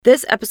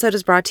This episode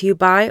is brought to you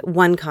by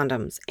One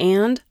Condoms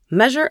and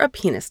Measure a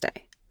Penis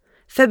Day.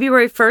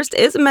 February 1st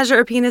is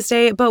Measure a Penis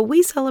Day, but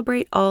we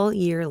celebrate all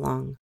year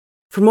long.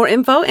 For more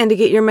info and to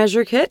get your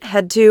measure kit,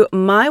 head to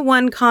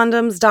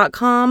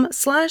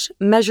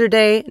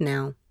myonecondoms.com/measureday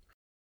now.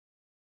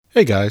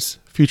 Hey guys,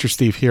 Future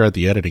Steve here at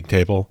the editing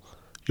table.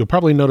 You'll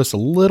probably notice a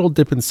little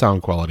dip in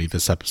sound quality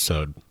this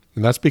episode,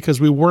 and that's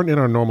because we weren't in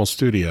our normal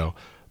studio,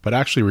 but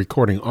actually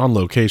recording on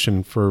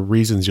location for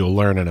reasons you'll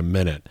learn in a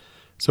minute.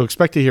 So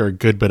expect to hear a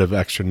good bit of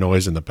extra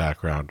noise in the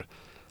background.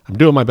 I'm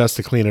doing my best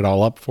to clean it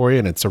all up for you,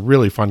 and it's a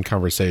really fun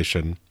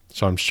conversation,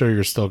 so I'm sure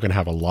you're still going to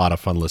have a lot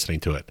of fun listening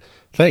to it.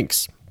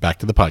 Thanks. Back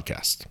to the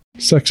podcast.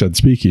 Sex Ed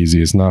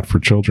Speakeasy is not for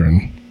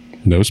children.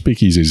 No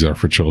speakeasies are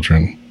for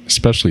children,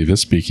 especially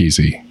this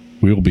speakeasy.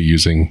 We will be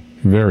using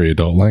very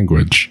adult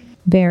language.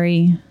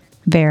 Very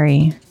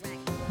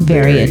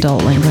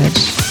adult language.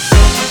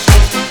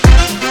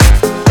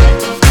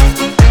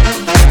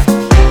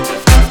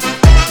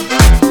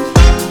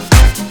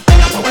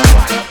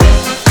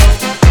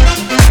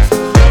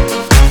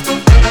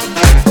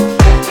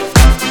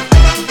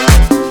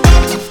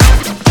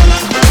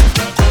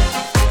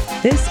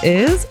 This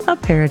is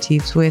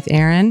Aperitifs with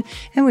Erin,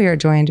 and we are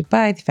joined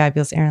by the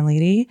fabulous Erin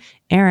Leedy.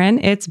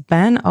 Erin, it's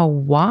been a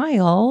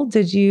while.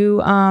 Did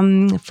you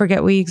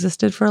forget we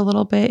existed for a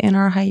little bit in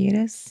our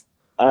hiatus?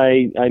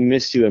 I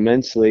missed you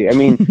immensely. I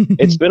mean,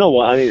 it's been a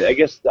while. I mean, I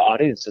guess the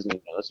audience doesn't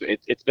know this.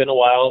 It's been a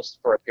while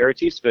for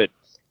Aperitifs, but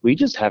we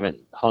just haven't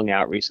hung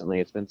out recently.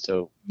 It's been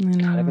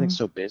everything's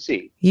so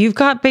busy. You've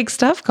got big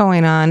stuff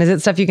going on. Is it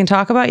stuff you can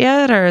talk about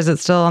yet, or is it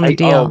still on the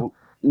deal?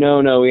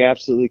 No, we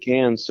absolutely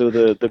can. So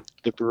the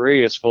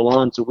brewery is full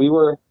on. So we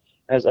were,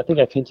 as I think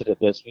I've hinted at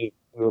this, we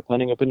were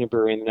planning to open a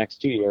brewery in the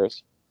next 2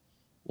 years.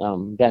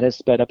 That has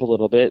sped up a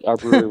little bit. Our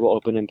brewery will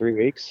open in 3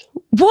 weeks.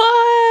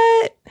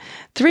 What?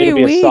 3 weeks?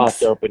 It'll be a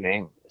soft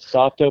opening.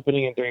 Soft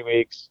opening in 3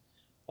 weeks.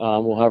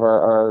 We'll have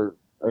our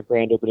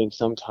grand opening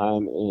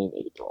sometime in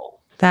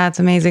April. That's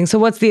amazing. So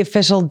what's the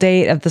official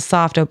date of the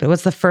soft open?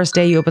 What's the first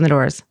day you open the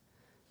doors?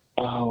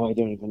 Oh, I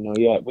don't even know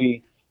yet.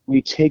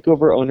 We take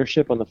over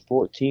ownership on the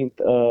 14th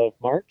of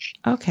March.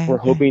 Okay. We're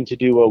hoping to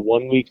do a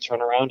 1 week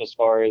turnaround as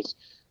far as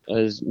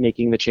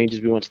making the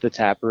changes we want to the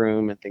tap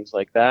room and things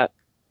like that.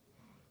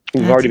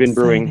 We've already been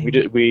brewing.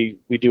 We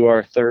do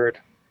our third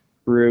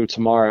brew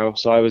tomorrow.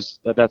 So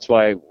that's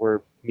why we're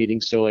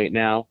meeting so late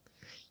now.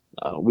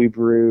 We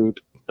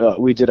brewed.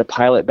 We did a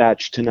pilot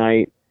batch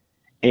tonight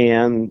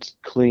and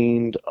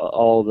cleaned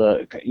all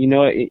the.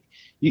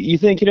 You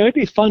think it'd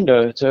be fun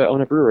to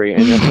own a brewery,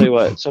 and I'll tell you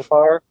what. So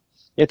far,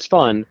 it's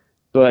fun,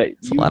 but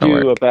you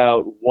do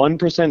about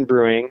 1%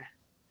 brewing,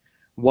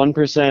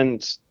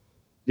 1%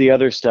 the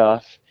other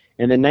stuff,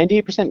 and then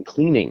 98%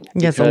 cleaning.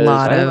 Yes, a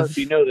lot I don't know if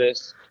you know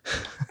this.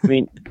 I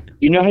mean,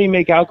 you know how you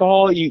make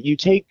alcohol? You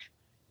take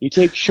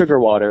sugar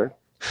water,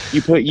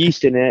 you put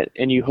yeast in it,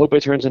 and you hope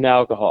it turns into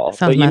alcohol.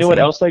 But you know what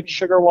else like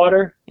sugar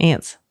water?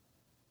 Ants.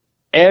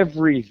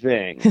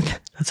 Everything.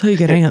 That's how you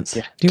get ants.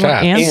 Yeah. Do you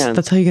want ants?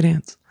 That's how you get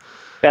ants.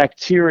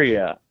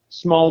 Bacteria,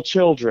 small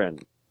children.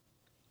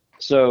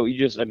 So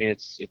it's so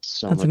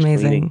That's much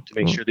amazing. cleaning to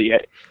make sure that you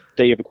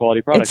have a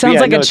quality product. It sounds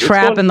like a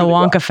trap in the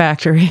Wonka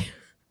factory.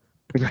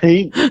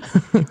 Right?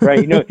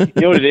 Right. You know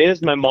what it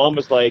is? My mom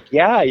was like,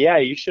 yeah,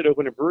 you should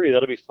open a brewery.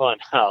 That'll be fun.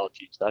 Oh,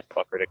 geez, that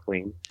fucker to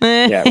clean.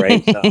 Yeah,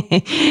 right.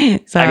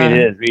 So I mean,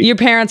 it is. Your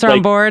parents are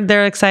on board.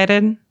 They're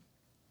excited.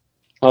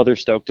 Oh, they're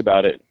stoked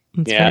about it.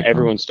 That's yeah,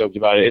 everyone's stoked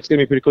about it. It's going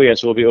to be pretty cool. Yeah,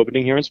 so we'll be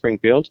opening here in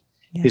Springfield.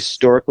 Yes.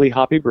 Historically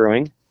Hoppy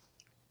Brewing.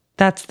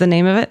 That's the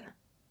name of it?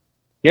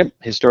 Yep,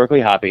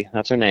 Historically Hoppy.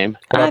 That's our name.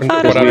 What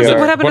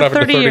happened to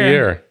 30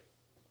 year?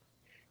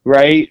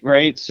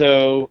 Right.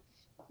 So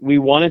we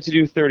wanted to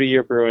do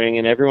 30-year brewing,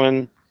 and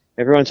everyone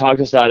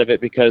talked us out of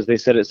it because they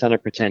said it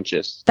sounded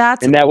pretentious.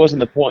 And that wasn't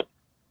the point.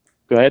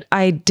 Go ahead.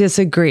 I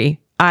disagree.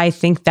 I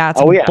think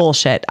that's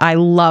bullshit. I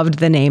loved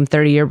the name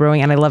 30-year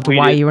brewing, and I loved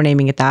why you were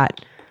naming it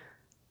that.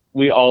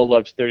 We all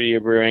loved 30-year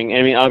brewing.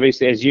 I mean,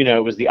 obviously, as you know,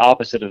 it was the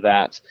opposite of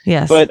that.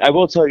 Yes. But I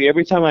will tell you,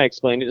 every time I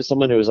explained it to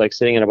someone who was like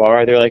sitting in a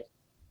bar, they're like,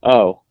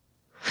 "Oh,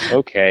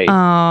 okay."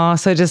 Oh,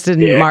 so it just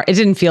didn't it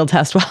didn't field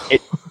test well.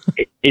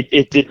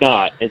 It did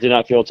not. It did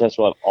not field test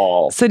well at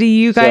all. So do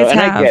you guys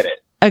have? I get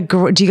it.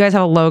 Do you guys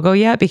have a logo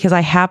yet? Because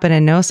I happen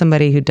to know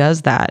somebody who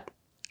does that.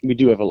 We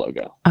do have a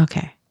logo.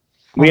 Okay.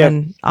 We have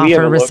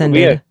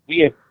rescinded.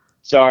 We have.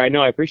 Sorry,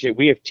 no, I appreciate it.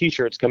 We have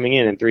T-shirts coming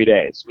in 3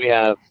 days. We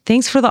have.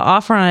 Thanks for the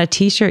offer on a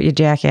T-shirt, you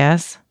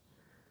jackass.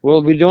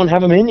 Well, we don't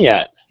have them in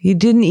yet. You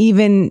didn't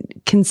even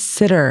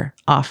consider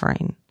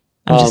offering.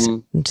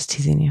 I'm just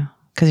teasing you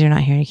because you're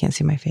not here. You can't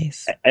see my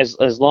face. As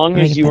long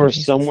as you are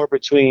somewhere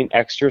between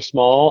extra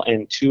small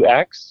and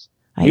 2X,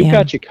 you've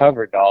got you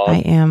covered, dog. I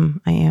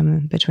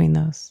am between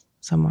those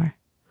somewhere.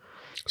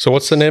 So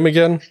what's the name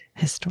again?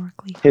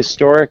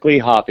 Historically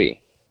Hoppy.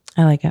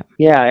 I like it.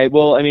 Yeah,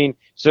 well, I mean,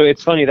 so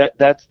it's funny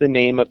that's the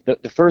name of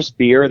the first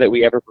beer that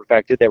we ever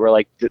perfected that we're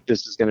like,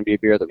 this is going to be a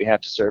beer that we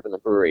have to serve in the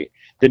brewery.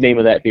 The name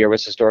of that beer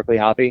was Historically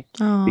Hoppy.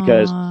 Aww.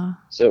 Because,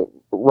 so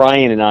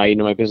Ryan and I,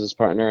 my business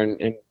partner,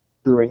 and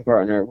brewing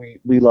partner,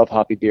 we love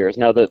hoppy beers.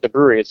 Now the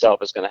brewery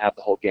itself is going to have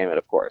the whole gamut,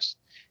 of course,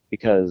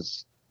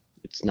 because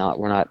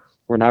we're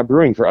not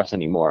brewing for us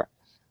anymore.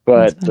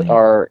 But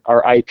our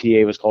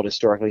IPA was called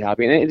Historically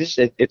Hoppy, and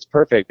it's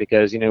perfect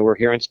because we're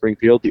here in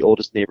Springfield, the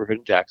oldest neighborhood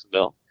in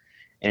Jacksonville,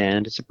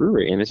 and it's a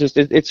brewery, and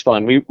it's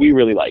fun. We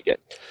really like it.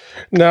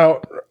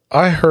 Now,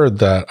 I heard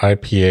that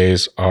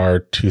IPAs are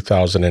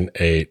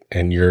 2008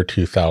 and you're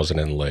 2000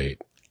 and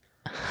late.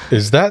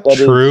 Is that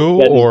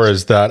true, or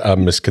is that a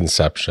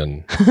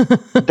misconception?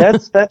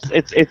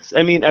 It's.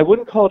 I mean, I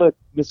wouldn't call it a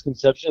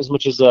misconception as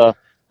much as a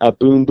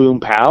boom boom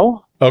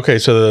pow. Okay,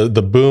 so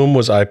the boom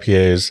was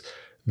IPAs.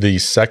 The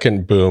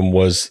second boom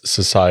was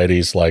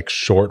society's like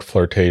short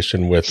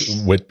flirtation with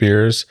wit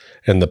beers,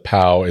 and the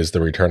pow is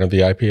the return of the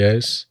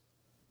IPAs.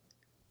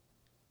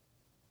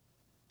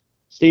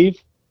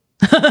 Steve,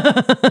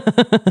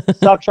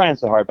 stop trying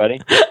so hard, buddy.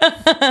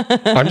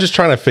 I'm just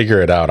trying to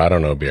figure it out. I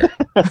don't know beer.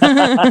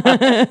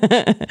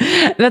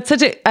 That's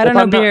such a I don't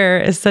know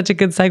beer is such a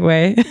good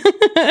segue.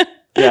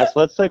 Yeah, so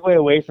let's segue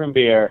away from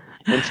beer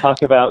and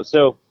talk about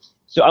so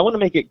I want to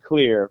make it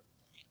clear.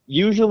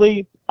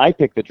 Usually I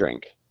pick the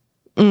drink.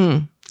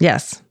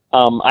 Yes.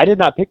 I did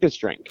not pick this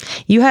drink.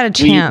 You had a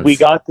chance. We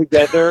got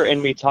together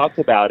and we talked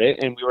about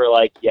it, and we were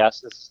like,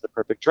 yes, this is the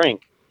perfect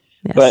drink.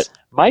 Yes. But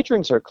my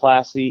drinks are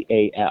classy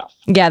AF.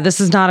 Yeah, this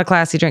is not a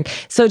classy drink.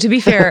 So to be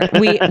fair,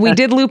 we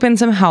did loop in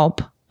some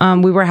help.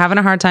 We were having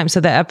a hard time.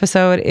 So the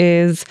episode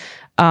is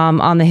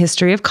on the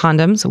history of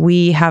condoms.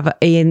 We have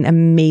an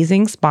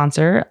amazing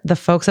sponsor. The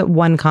folks at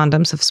One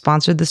Condoms have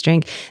sponsored this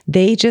drink.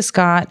 They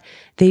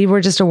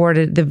were just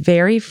awarded the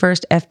very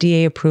first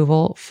FDA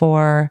approval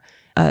for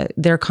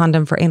their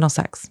condom for anal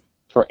sex.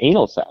 For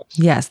anal sex?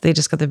 Yes, they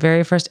just got the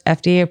very first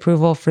FDA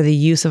approval for the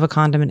use of a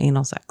condom in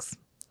anal sex.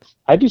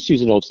 I just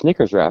use an old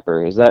Snickers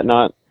wrapper. Is that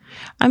not?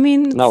 I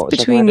mean,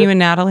 between you and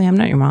Natalie, I'm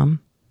not your mom.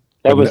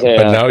 But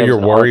now your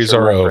worries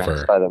are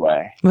over. By the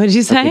way, what did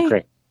you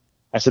say?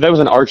 I said that was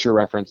an Archer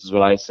reference, is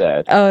what I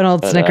said. Oh, an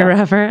old Snicker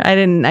wrapper.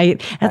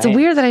 That's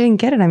weird that I didn't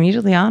get it. I'm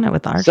usually on it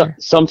with the Archer.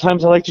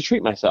 Sometimes I like to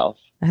treat myself.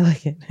 I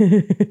like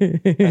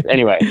it.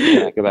 Anyway,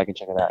 go back and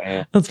check it out.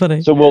 Yeah. That's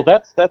funny. So,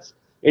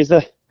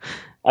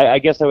 I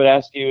guess I would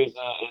ask you: is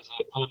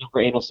a condom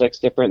for anal sex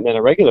different than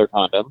a regular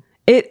condom?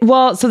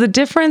 So the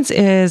difference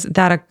is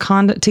that a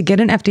condom, to get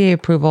an FDA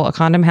approval, a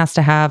condom has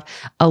to have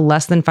a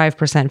less than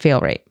 5% fail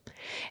rate.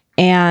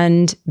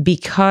 And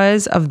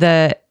because of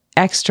the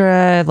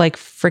extra like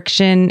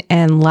friction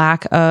and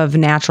lack of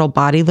natural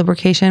body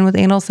lubrication with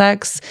anal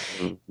sex,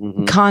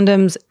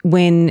 condoms,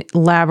 when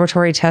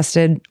laboratory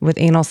tested with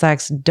anal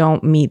sex,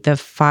 don't meet the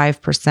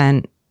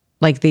 5%.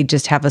 Like they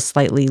just have a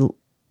slightly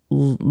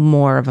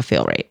more of a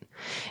fail rate.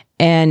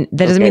 And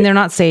that doesn't mean they're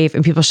not safe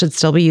and people should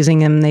still be using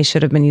them. They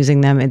should have been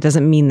using them. It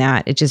doesn't mean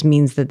that. It just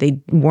means that they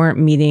weren't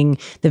meeting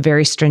the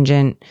very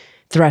stringent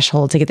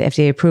threshold to get the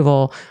FDA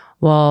approval.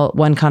 Well,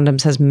 One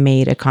Condoms has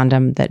made a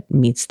condom that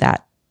meets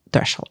that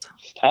threshold.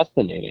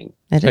 Fascinating.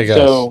 Hey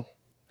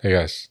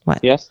guys.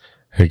 What? Yes?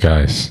 Hey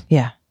guys.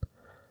 Yeah.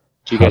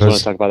 Do you guys want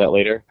to talk about that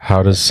later?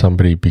 How does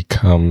somebody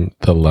become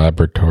the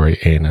laboratory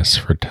anus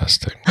for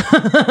testing?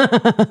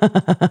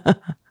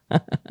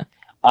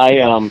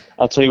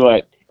 I'll tell you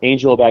what.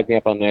 Angel will back me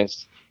up on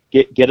this.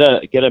 Get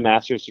a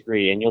master's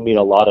degree, and you'll meet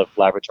a lot of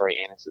laboratory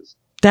anuses.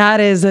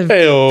 That is a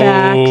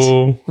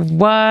fact.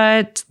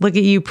 What? Look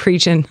at you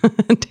preaching,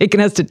 taking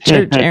us to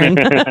church, Aaron.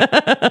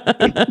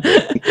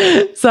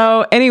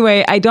 So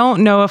anyway, I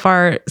don't know if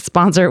our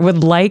sponsor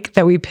would like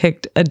that we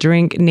picked a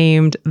drink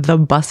named the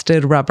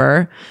Busted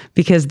Rubber,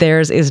 because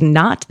theirs is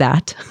not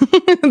that.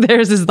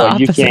 Theirs is the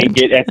opposite. You can't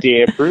get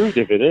FDA approved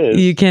if it is.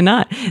 You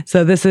cannot.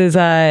 So this is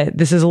a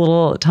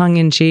little tongue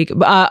in cheek.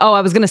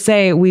 I was gonna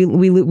say we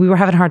were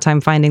having a hard time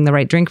finding the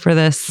right drink for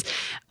this.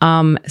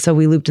 So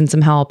we looped in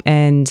some help,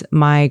 and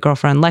my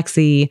girlfriend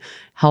Lexi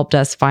helped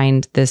us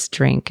find this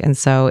drink. And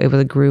so it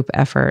was a group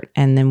effort.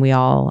 And then we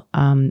all,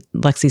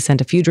 Lexi sent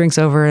a few drinks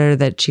over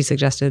that she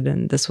suggested,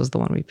 and this was the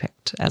one we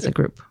picked as a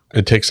group.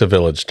 It takes a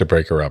village to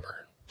break a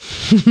rubber.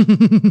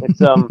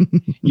 It's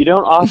you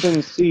don't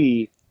often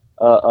see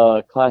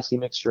a classy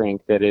mixed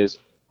drink that is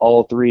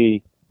all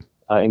three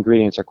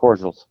ingredients are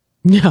cordials.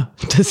 Yeah,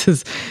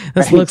 this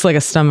looks like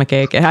a stomach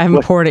ache. I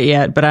haven't poured it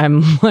yet, but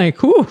I'm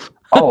like, whoo.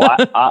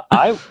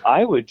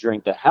 I would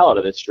drink the hell out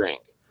of this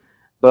drink.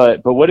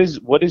 But what is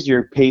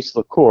your pace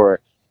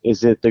liqueur?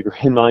 Is it the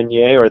Grand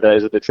Marnier, or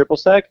is it the triple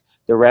sec,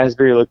 the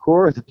raspberry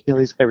liqueur, or the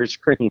Bailey's Irish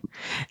Cream?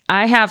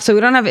 I have. So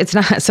we don't have. It's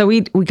not. So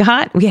we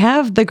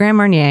have the Grand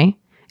Marnier,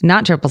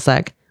 not triple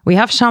sec. We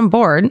have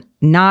Chambord,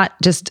 not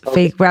just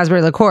fake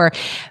raspberry liqueur.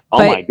 Oh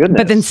my goodness!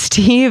 But then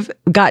Steve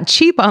got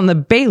cheap on the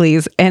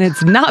Bailey's, and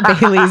it's not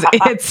Bailey's.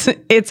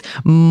 It's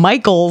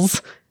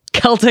Michael's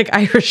Celtic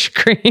Irish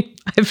Cream.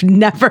 I've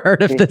never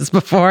heard of this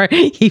before.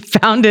 He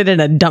found it in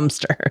a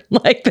dumpster.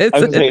 Like this. I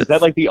was gonna say, is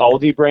that like the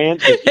Aldi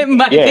brand? I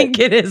think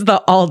it is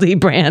the Aldi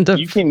brand.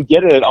 You can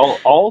get it.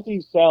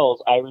 Aldi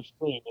sells Irish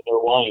cream in their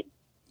wine.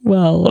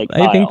 Well,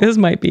 I think this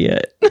might be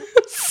it.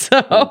 So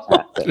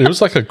it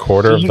was like a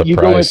quarter of the you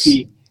price.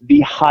 You go with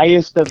the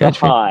highest of the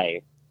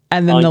high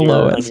And then the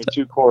lowest. On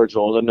your 2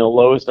 cordials, and the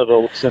lowest of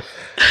the. So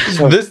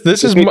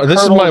This is my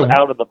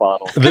out of the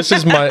bottle. this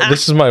is my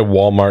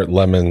Walmart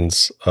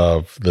lemons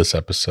of this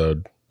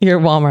episode. Your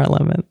Walmart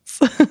lemons.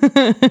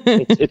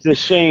 It's a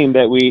shame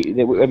that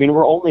I mean,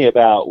 we're only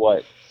about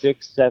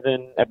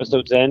 6-7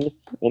 episodes in,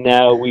 and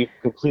now we've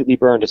completely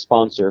burned a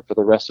sponsor for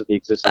the rest of the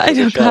existence. I of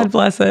know, the show. God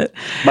bless it.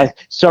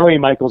 Sorry,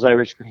 Michael's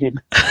Irish Cream.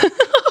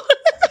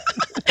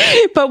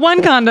 But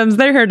One Condoms,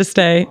 they're here to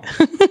stay.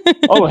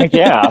 Oh, heck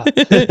yeah.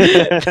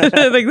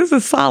 Like, this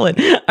is solid.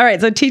 All right,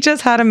 so teach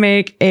us how to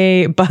make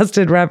a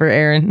busted rubber,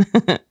 Aaron.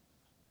 So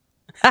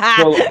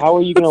how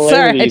are you going to layer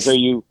Sorry, these? Are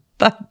you?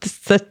 Thought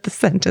the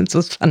sentence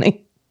was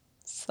funny.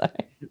 Sorry.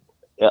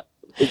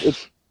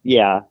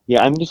 Yeah,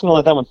 I'm just going to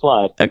let that one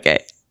slide.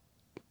 Okay.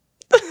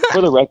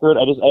 For the record,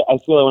 I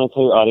feel I want to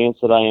tell your audience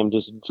that I am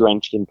just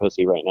drenched in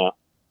pussy right now.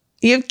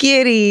 You have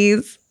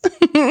kitties.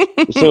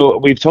 So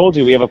we've told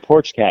you we have a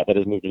porch cat that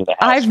has moved into the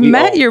house. I've We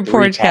met own your 3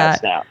 porch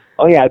cats cat. now.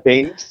 Oh yeah,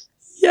 Binks.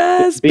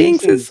 Yes,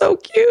 Binks is so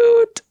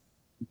cute.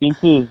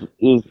 Binks is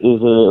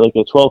like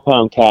a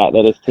 12-pound cat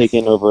that has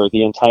taken over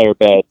the entire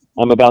bed.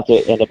 I'm about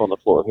to end up on the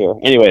floor here.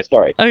 Anyway,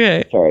 sorry.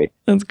 Okay, Sorry.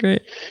 that's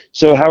great.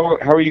 So how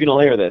are you going to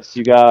layer this?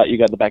 You got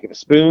the back of a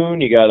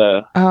spoon. You got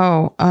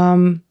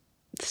a.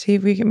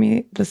 Steve, will you give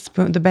me the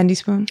spoon, the bendy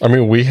spoon? I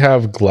mean, we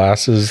have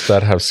glasses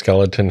that have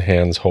skeleton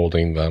hands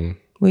holding them.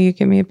 Will you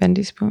give me a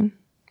bendy spoon?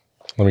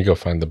 Let me go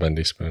find the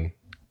bendy spoon.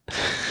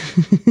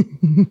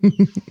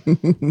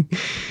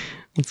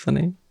 That's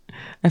funny.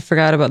 I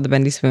forgot about the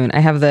bendy spoon. I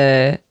have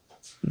the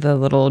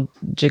little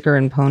jigger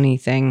and pony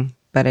thing,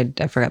 but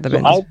I forgot the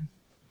bendy spoon.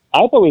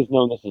 I've always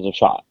known this as a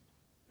shot.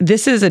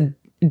 This is a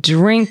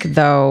drink,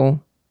 though.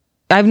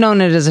 I've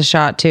known it as a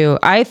shot, too.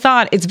 I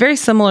thought it's very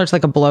similar to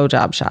like a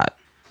blowjob shot.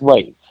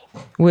 Right.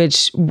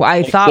 Which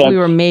I thought we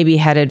were maybe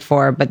headed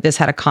for, but this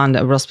had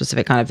a real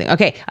specific kind of thing.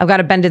 Okay, I've got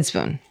a bended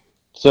spoon.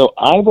 So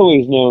I've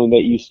always known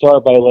that you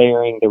start by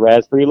layering the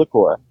raspberry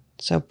liqueur.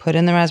 So put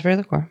in the raspberry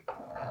liqueur.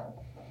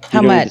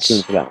 How much?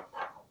 About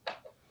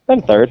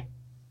a third.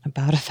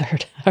 About a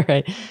third. All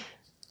right.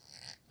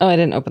 Oh, I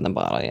didn't open the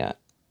bottle yet.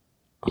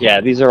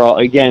 Yeah, these are all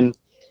again.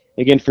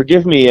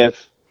 Forgive me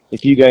if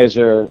you guys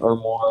are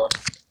more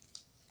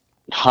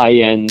high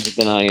end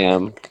than I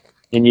am,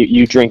 and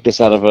you drink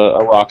this out of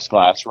a rocks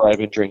glass, where I've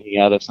been drinking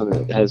out of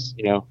something that has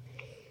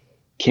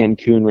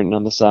Cancun written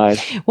on the side.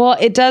 Well,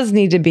 it does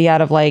need to be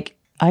out of like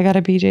I got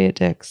a BJ at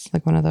Dick's,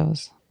 like one of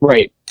those.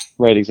 Right,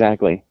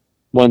 exactly.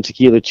 1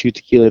 tequila, 2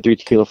 tequila, 3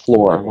 tequila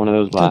floor. One of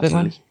those The big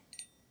one? glasses.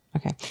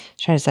 Okay.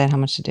 Trying to decide how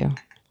much to do.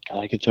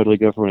 I could totally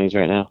go for one of these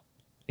right now.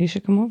 You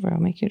should come over. I'll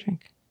make you a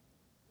drink.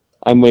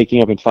 I'm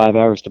waking up in 5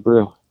 hours to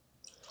brew.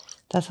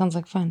 That sounds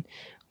like fun.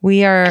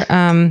 We are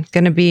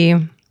going to be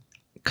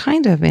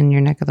kind of in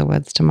your neck of the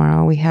woods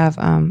tomorrow. We have,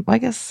 I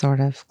guess sort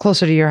of,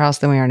 closer to your house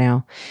than we are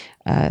now.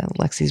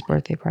 Lexi's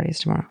birthday party is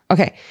tomorrow.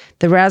 Okay.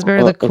 The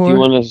raspberry liqueur. If you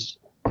want to...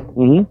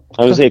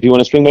 I was say, if you want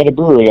to swing by the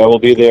brewery, I will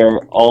be there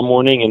all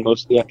morning and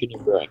most of the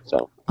afternoon brewing.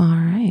 So. All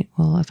right.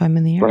 Well, if I'm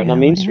in the area. Right on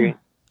Main Street.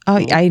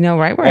 Oh, I know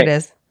right where it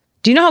is.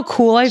 Do you know how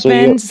cool I've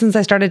been since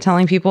I started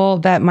telling people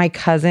that my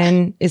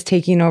cousin is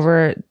taking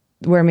over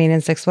where Main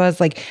and Six was?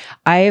 Like,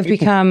 I have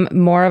become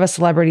more of a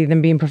celebrity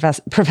than being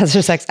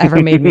Professor Sex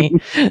ever made me.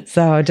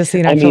 So just so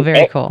you know, I feel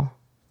very cool.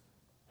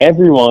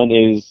 Everyone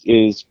is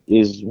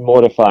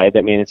mortified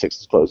that Main and Six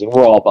is closing.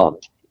 We're all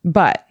bummed.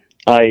 But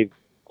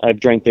I've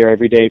drank there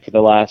every day for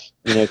the last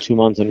 2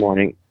 months in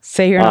morning.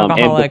 Say you're an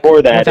alcoholic. And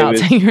before that, without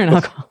saying you're an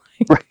alcoholic.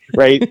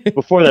 Right.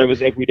 Before that, it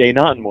was every day,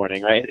 not in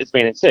morning. Right. It's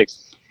Main and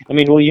Six. I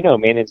mean, well,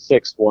 Main and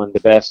Six won the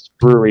best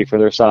brewery for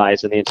their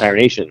size in the entire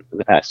nation in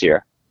the past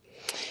year.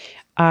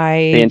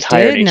 I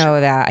did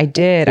know that. I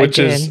did. Which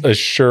is a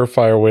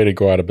surefire way to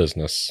go out of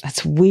business.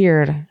 That's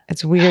weird.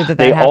 It's weird that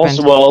they happened.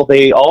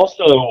 They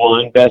also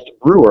won best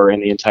brewer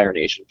in the entire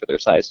nation for their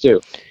size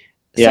too.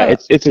 Yeah,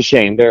 it's a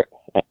shame. They're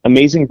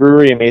amazing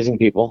brewery, amazing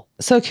people.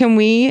 So can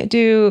we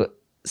do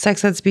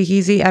Sex Ed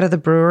Speakeasy out of the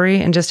brewery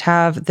and just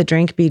have the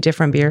drink be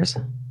different beers?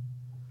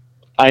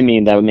 I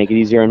mean, that would make it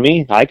easier on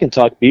me. I can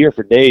talk beer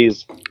for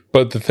days.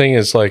 But the thing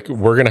is, like,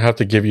 we're going to have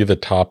to give you the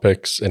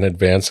topics in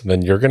advance, and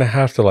then you're going to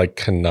have to, like,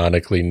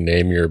 canonically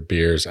name your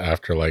beers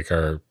after, like,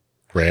 our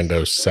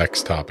rando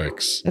sex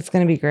topics. It's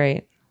going to be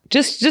great.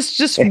 Just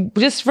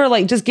for,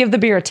 like, just give the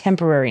beer a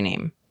temporary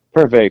name.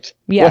 Perfect.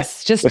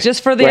 Yes,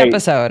 just for the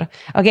episode.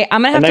 Okay,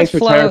 I'm going to have to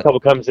float. A nice retired couple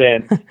comes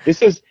in.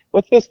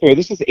 What's this beer?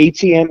 This is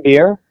ATM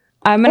beer?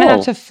 I'm going to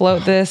have to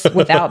float this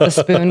without the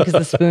spoon because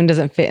the spoon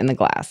doesn't fit in the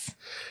glass.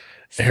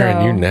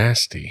 Aaron, you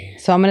nasty.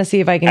 So I'm going to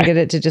see if I can get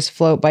it to just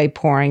float by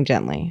pouring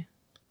gently.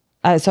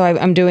 So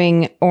I'm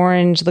doing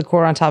orange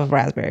liqueur on top of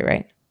raspberry,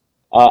 right?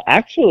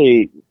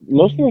 Actually,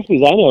 most of the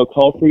recipes I know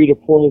call for you to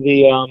pour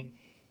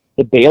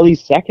the Bailey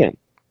second.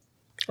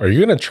 Are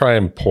you going to try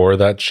and pour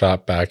that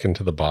shot back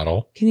into the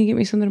bottle? Can you get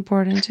me something to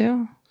pour it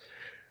into?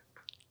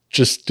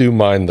 Just do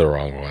mine the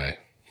wrong way.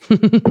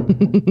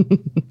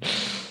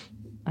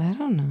 I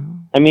don't know.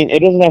 I mean, it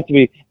doesn't have to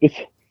be...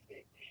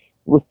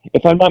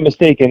 If I'm not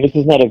mistaken, this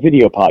is not a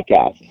video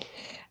podcast.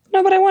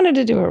 No, but I wanted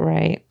to do it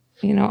right.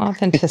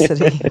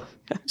 authenticity.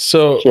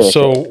 So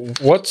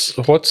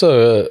what's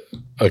a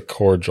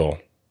cordial?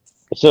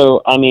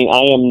 So, I mean,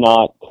 I am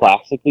not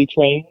classically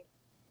trained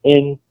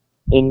in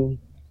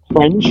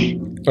French.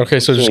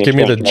 Okay, so just give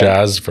me the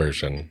jazz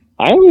version.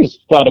 I always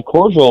thought a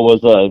cordial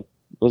was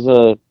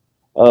a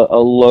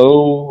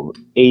low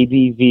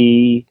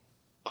ABV,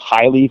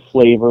 highly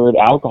flavored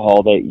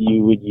alcohol that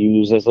you would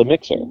use as a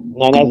mixer.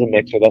 Not as a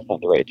mixer, that's not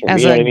the right term.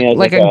 As you know what I mean? As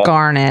like a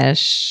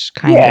garnish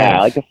kind of.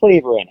 Yeah, like a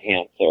flavor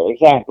enhancer,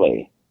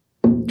 exactly.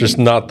 Just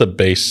not the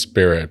base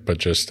spirit, but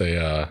just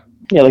a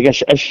like a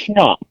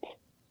schnapps.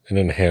 An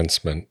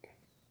enhancement.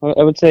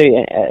 I would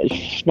say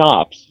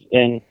schnapps,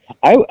 and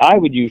I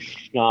would use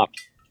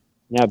schnapps.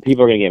 Now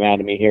people are gonna get mad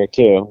at me here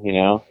too,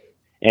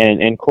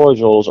 and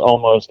cordials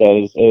almost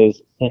as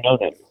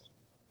synonyms.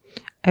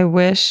 I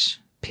wish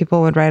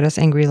people would write us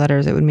angry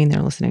letters. It would mean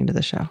they're listening to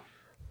the show.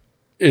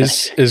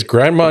 Is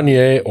Grand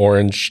Marnier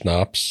orange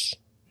schnapps?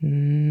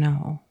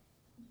 No,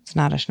 it's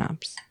not a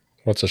schnapps.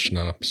 What's a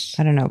schnapps?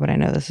 I don't know, but I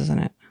know this isn't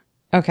it.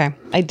 Okay,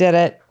 I did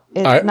it.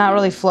 It's not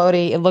really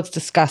floaty. It looks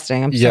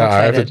disgusting. I'm so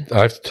excited.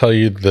 I have to tell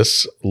you,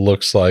 this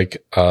looks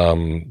like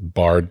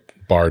bar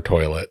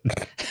toilet.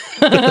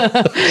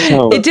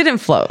 It didn't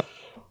float.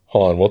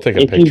 Hold on, we'll take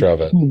a picture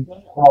of it.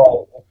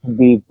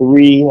 The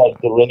three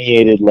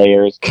delineated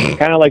layers,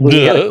 kind of like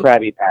looking at a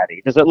Krabby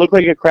Patty. Does it look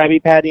like a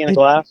Krabby Patty in a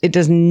glass? It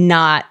does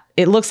not.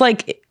 It looks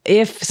like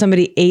if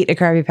somebody ate a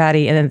Krabby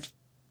Patty and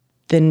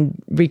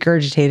then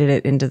regurgitated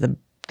it into the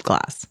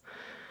glass.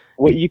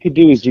 What you could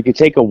do is you could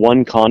take a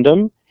one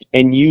condom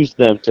and use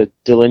them to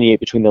delineate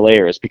between the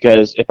layers,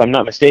 because if I'm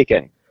not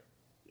mistaken,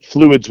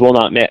 fluids will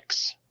not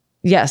mix.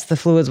 Yes, the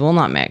fluids will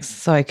not mix.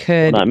 So I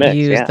could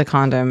use the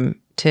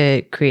condom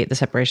to create the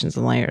separations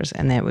and layers,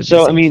 and that would be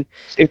safe. I mean,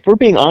 if we're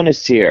being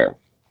honest here,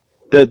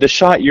 the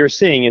shot you're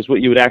seeing is what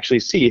you would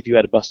actually see if you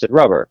had a busted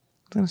rubber.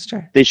 That's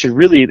true.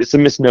 It's a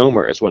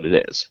misnomer is what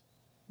it is.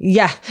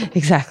 Yeah,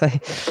 exactly.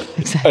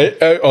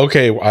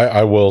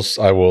 I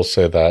will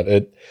say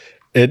that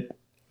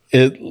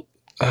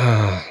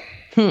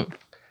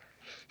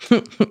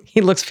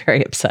He looks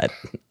very upset.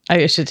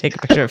 I should take a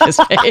picture of his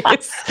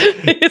face.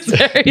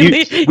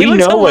 He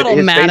looks a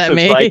little mad at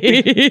me. Like.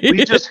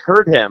 We just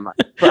heard him.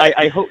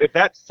 I hope if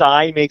that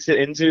sigh makes it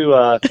into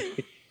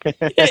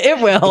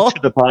it will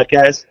into the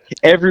podcast,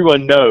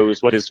 everyone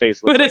knows what his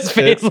face looks like. What his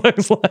face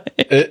looks like.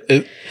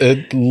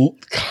 It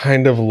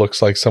kind of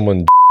looks like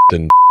someone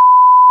didn't.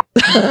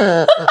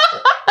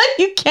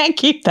 You can't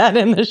keep that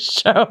in the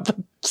show.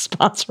 The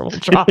sponsor will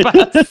drop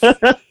us.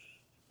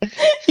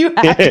 You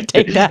have to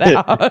take that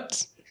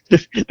out.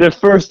 The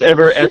first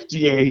ever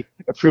FDA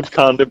approved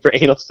condom for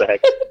anal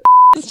sex.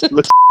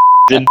 Looks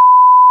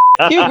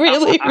You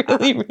really,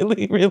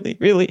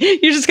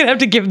 you're just going to have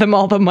to give them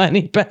all the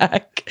money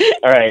back.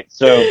 All right,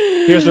 so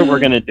here's what we're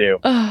going to do.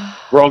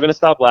 We're all going to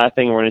stop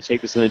laughing, and we're going to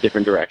take this in a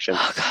different direction.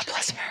 Oh, God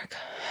bless America.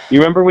 You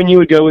remember when you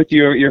would go with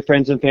your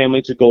friends and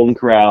family to Golden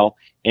Corral,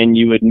 and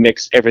you would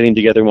mix everything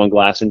together in one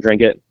glass and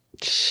drink it?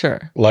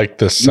 Sure. Like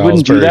the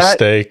Salisbury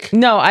steak?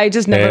 No, I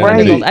just never been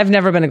to Golden. I've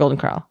never been to Golden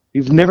Corral.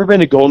 You've never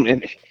been to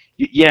Golden?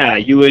 Yeah,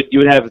 you would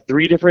have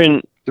three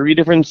different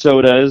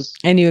sodas,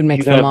 and you would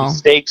mix them all.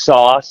 Steak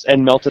sauce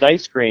and melted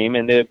ice cream,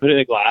 and they would put it in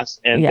a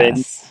glass, and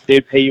then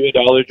they'd pay you $1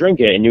 to drink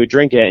it, and you would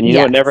drink it, and you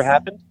know what never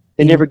happened?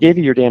 They never gave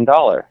you your damn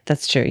 $1.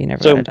 That's true. You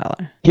never got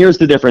 $1. Here's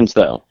the difference,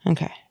 though.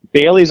 Okay.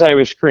 Bailey's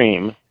Irish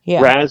Cream,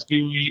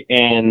 raspberry,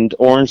 and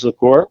orange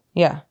liqueur.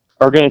 Yeah.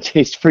 Are going to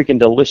taste freaking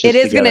delicious. It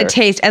is going to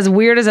taste, as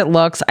weird as it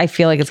looks, I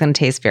feel like it's going to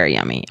taste very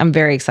yummy. I'm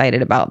very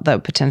excited about the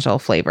potential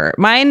flavor.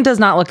 Mine does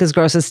not look as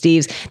gross as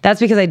Steve's. That's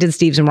because I did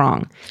Steve's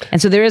wrong.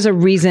 And so there is a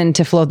reason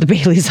to float the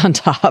Baileys on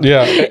top.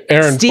 Yeah,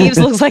 Aaron. Steve's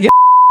looks like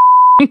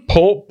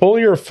Pull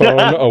your phone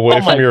away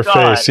from your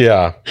face.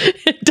 Yeah.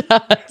 It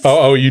does.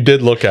 Oh, you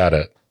did look at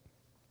it.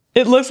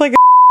 It looks like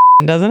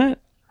doesn't it?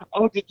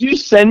 Oh, did you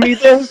send me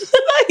this?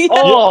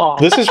 Oh,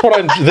 this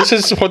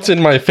is what's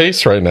in my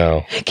face right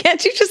now.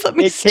 Can't you just let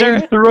me stir? It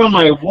came through on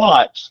my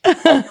watch. My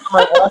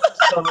watch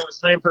is on. It was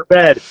time for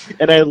bed,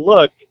 and I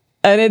look,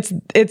 and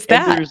it's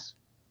that.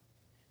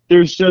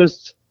 There's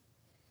just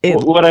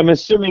what I'm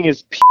assuming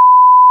is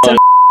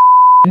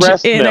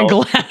breast in a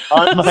milk glass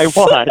on my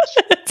watch.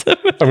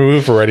 I mean,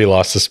 we've already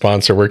lost a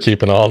sponsor. We're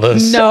keeping all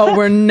this. No,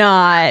 we're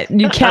not.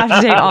 You have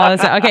to take all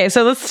this out. Okay,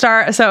 so let's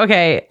start. So,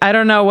 I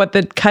don't know what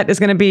the cut is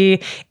going to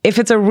be. If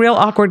it's a real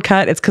awkward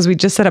cut, it's because we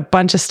just said a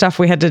bunch of stuff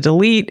we had to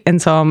delete.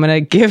 And so I'm going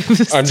to give...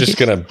 I'm just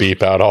going to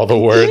beep out all the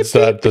words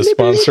that the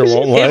sponsor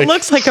won't like. It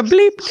looks like a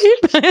bleep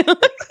bleep.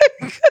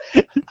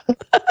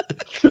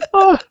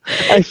 Oh,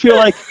 I feel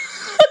like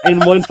in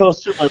one fell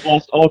swoop I've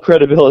lost all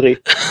credibility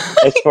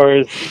as far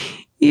as...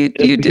 You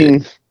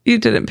didn't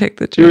pick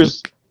the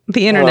drink.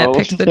 The internet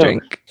picked the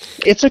drink.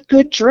 It's a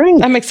good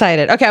drink. I'm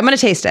excited. Okay, I'm going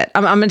to taste it.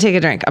 I'm going to take a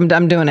drink. I'm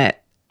doing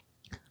it.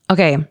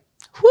 Okay.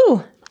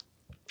 Whew.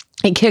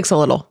 It kicks a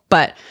little,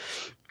 but...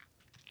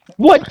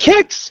 What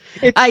kicks?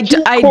 It's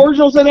two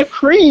cordials and a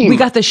cream. We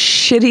got the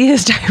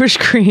shittiest Irish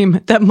cream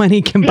that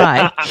money can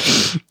buy.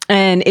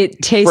 And it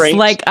tastes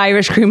like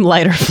Irish cream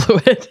lighter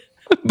fluid.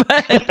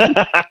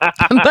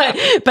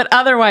 but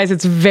otherwise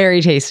it's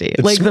very tasty.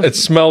 It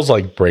smells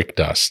like brake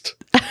dust.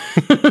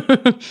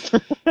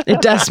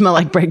 It does smell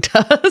like brake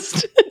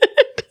dust.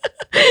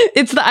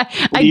 It's the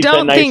I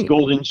don't nice think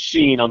golden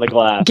sheen on the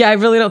glass. Yeah, I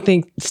really don't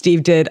think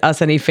Steve did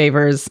us any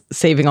favors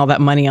saving all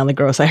that money on the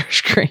gross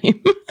Irish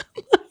cream.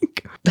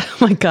 Oh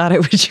my God, I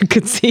wish you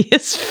could see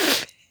his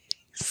face.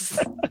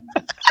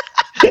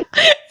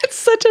 It's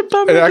such a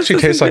bummer. It actually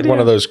tastes like one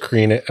of those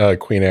Queen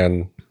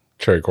Anne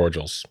cherry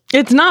cordials.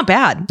 It's not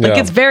bad. Like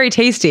it's very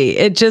tasty.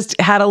 It just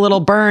had a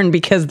little burn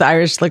because the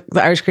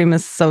Irish cream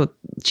is so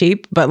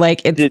cheap, but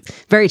like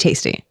it's very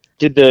tasty.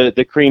 Did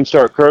the cream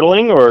start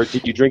curdling, or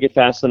did you drink it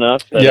fast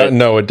enough?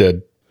 No, it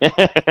did.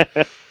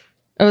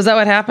 Oh, is that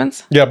what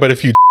happens? Yeah, but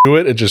if you do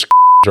it, it just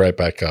right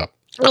back up.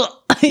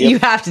 You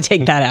have to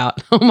take that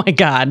out. Oh my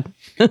God.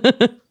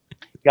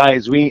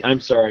 Guys, I'm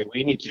sorry.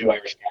 We need to do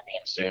Irish car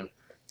bombs soon.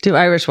 Do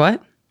Irish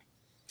what?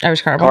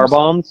 Irish car bombs? Car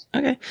bombs?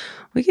 Okay.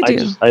 We could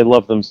do. I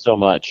love them so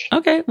much.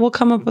 Okay. We'll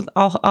come up with,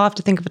 I'll have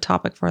to think of a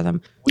topic for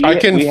them. I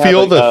can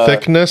feel the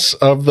thickness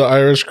of the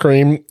Irish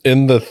cream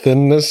in the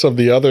thinness of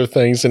the other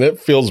things, and it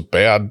feels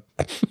bad.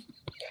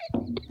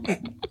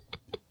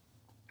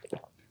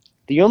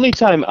 The only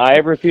time I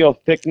ever feel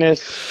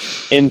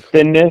thickness and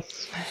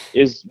thinness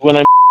is when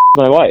I'm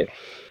my wife.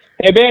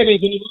 Hey, baby,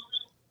 can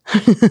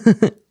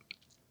you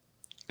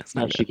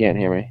No, she can't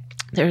hear me.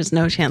 There's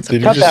no chance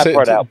of cut that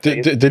part out.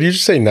 Did you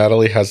just say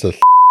Natalie has the?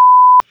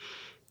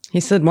 He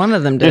said one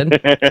of them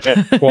did.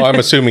 Well, I'm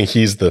assuming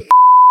he's the.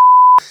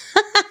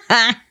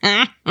 I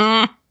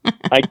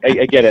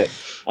get it.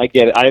 I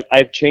get it.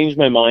 I've changed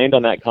my mind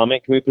on that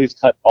comment. Can we please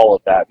cut all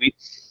of that?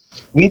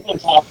 We've been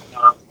talking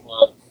for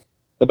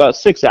about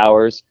 6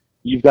 hours.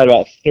 You've got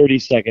about 30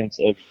 seconds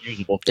of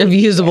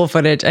usable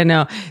footage. I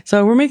know.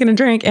 So we're making a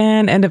drink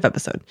and end of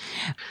episode.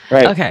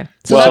 Right. Okay.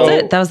 So that's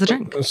it. That was the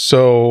drink.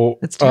 So,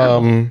 it's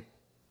terrible.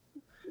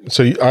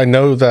 So I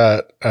know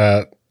that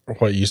at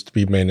what used to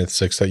be Main and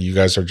 6 that you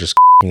guys are just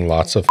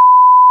lots of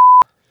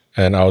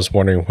and I was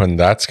wondering when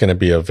that's going to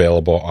be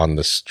available on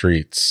the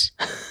streets.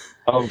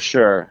 Oh,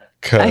 sure.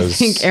 I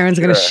think Aaron's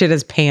going to shit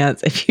his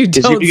pants if you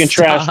don't if you can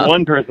trash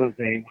one person's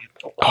name.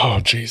 Oh,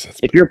 Jesus.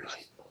 If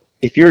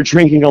you're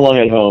drinking along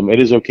at home,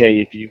 it is okay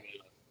if you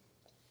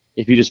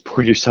just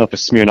pour yourself a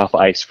Smirnoff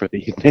Ice for the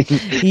evening.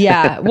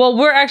 Yeah. Well,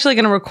 we're actually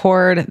going to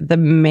record the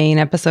main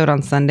episode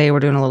on Sunday. We're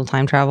doing a little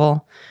time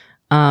travel.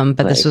 But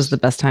nice. This was the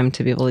best time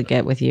to be able to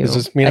get with you. Does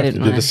this mean I have to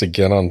do this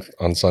again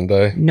on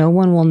Sunday? No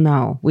one will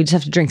know. We just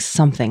have to drink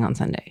something on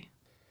Sunday.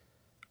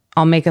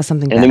 I'll make us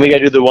something And then we got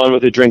to do the one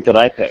with the drink that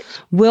I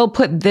picked. We'll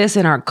put this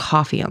in our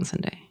coffee on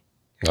Sunday.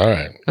 All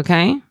right.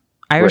 Okay?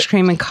 Irish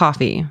cream and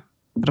coffee.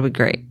 That'll be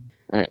great.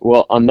 All right.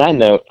 Well, on that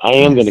note, I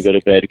am going to go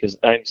to bed because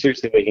I'm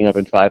seriously waking up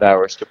in 5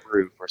 hours to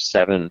brew for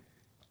 7.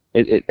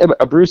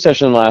 A brew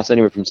session lasts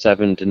anywhere from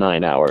 7 to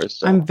 9 hours.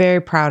 So. I'm very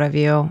proud of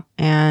you,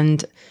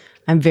 and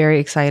I'm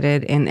very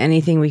excited. And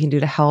anything we can do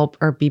to help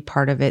or be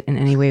part of it in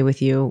any way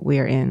with you, we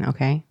are in.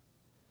 Okay.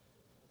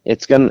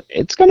 It's gonna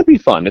be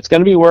fun. It's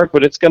gonna be work,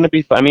 but it's gonna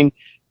be fun. I mean,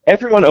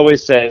 everyone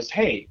always says,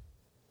 "Hey,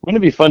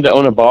 wouldn't it be fun to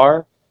own a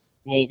bar?"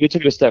 Well, we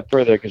took it a step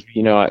further because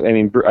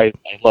I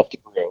love to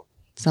brew.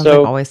 Sounds like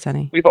Always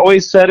Sunny. We've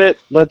always said it.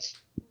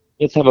 Let's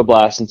have a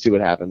blast and see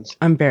what happens.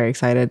 I'm very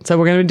excited. So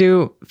we're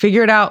gonna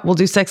figure it out. We'll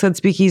do Sex Ed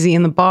Speakeasy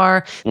in the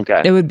bar. Okay.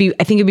 I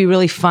think it'd be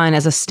really fun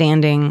as a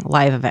standing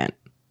live event.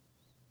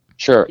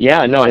 Sure.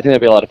 Yeah. No, I think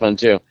that'd be a lot of fun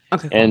too.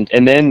 Okay. Cool.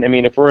 And then, I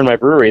mean, if we're in my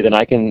brewery, then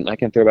I can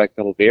throw back a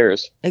couple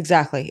beers.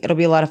 Exactly. It'll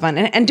be a lot of fun,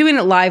 and doing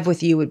it live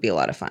with you would be a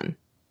lot of fun,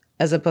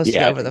 as opposed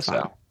to over the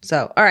phone.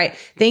 So, all right.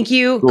 Thank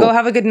you. Cool. Go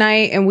have a good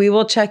night, and we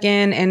will check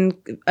in. And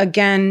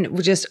again,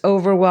 we're just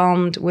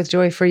overwhelmed with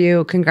joy for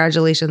you.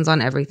 Congratulations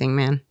on everything,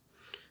 man.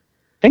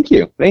 Thank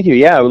you.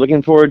 Yeah, we're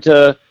looking forward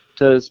to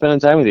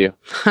spending time with you.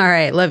 All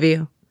right. Love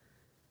you.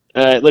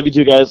 All right. Love you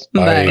too, guys.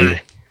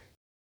 Bye.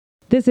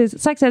 This is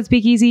Sex Ed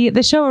Speakeasy,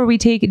 the show where we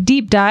take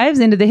deep dives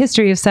into the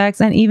history of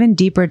sex and even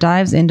deeper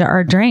dives into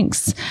our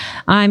drinks.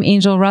 I'm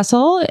Angel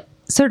Russell,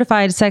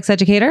 certified sex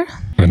educator.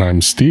 And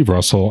I'm Steve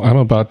Russell. I'm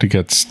about to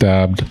get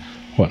stabbed,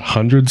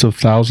 hundreds of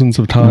thousands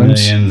of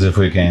times? Millions if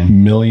we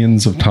can.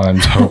 Millions of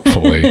times,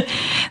 hopefully.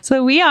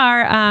 So we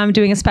are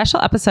doing a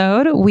special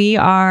episode.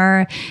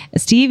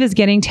 Steve is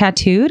getting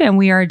tattooed, and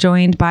we are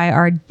joined by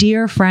our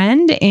dear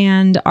friend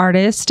and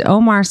artist,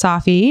 Omar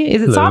Safi.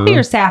 Is it Hello. Safi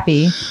or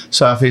Safi?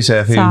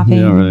 Safi. Safi.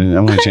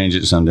 I'm going to change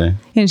it someday.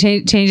 You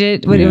can change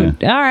it?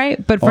 Yeah. All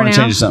right. But I for now,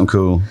 change it to something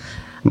cool.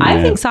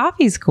 I think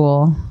Safi's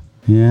cool.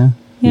 Yeah.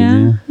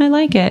 Yeah, I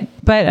like it.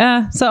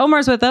 But so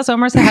Omar's with us.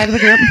 Omar, say hi to the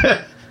group.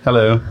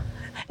 Hello.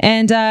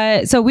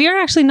 And so we are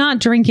actually not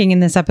drinking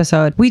in this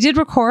episode. We did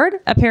record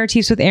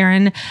aperitifs with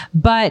Aaron,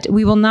 but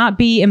we will not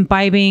be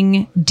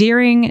imbibing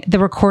during the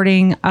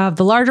recording of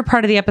the larger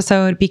part of the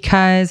episode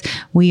because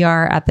we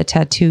are at the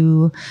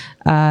tattoo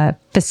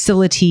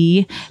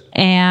facility,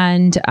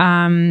 and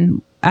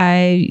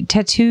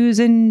tattoos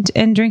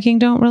and drinking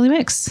don't really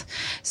mix.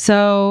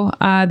 So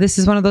this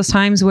is one of those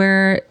times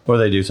where Or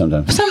they do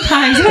sometimes.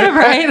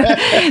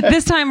 right.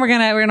 This time we're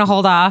gonna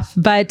hold off,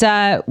 but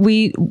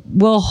we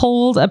will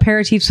hold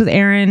aperitifs with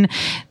Aaron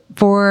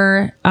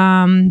for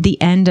the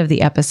end of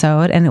the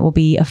episode, and it will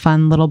be a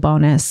fun little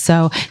bonus.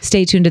 So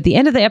stay tuned at the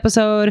end of the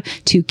episode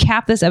to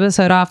cap this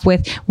episode off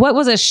with what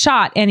was a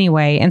shot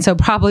anyway, and so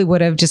probably would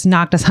have just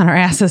knocked us on our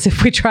asses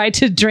if we tried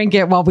to drink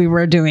it while we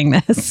were doing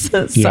this.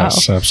 So.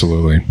 Yes,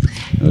 absolutely.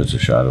 It's a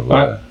shot of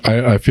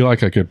I feel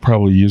like I could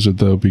probably use it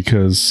though,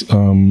 because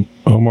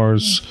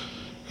Omar's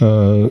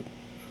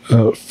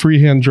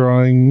freehand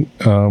drawing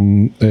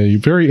a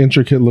very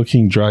intricate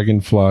looking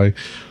dragonfly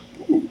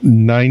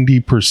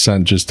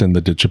 90% just in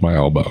the ditch of my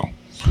elbow.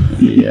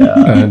 Yeah.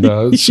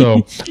 And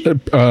so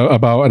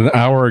about an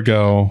hour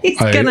ago, He's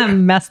gonna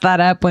mess that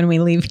up when we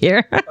leave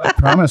here. I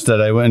promised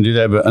that I wouldn't do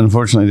that, but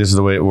unfortunately, this is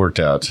the way it worked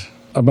out.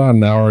 about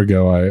an hour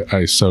ago,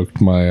 I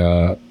soaked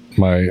my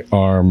my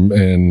arm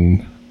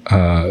in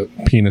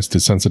penis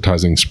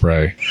desensitizing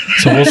spray.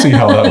 So we'll see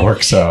how that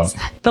works out.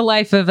 The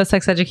life of a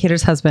sex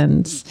educator's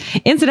husband.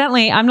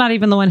 Incidentally, I'm not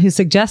even the one who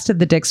suggested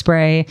the dick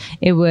spray.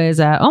 It was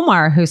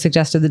Omar who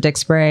suggested the dick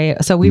spray.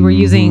 So we were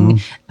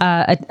using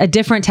a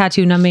different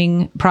tattoo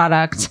numbing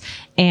product,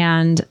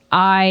 and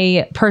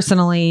I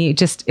personally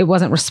it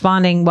wasn't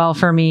responding well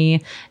for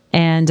me.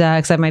 And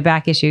because I have my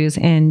back issues,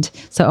 and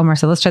so Omar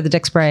said, "Let's try the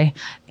dick spray."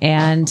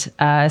 And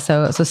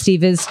so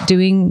Steve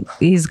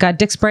he's got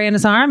dick spray in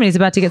his arm, and he's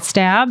about to get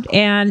stabbed.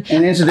 And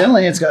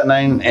incidentally, it's got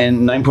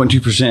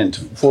 9.2%,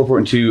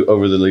 4.2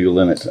 over the legal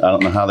limit. I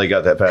don't know how they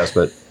got that passed,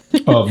 but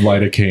Of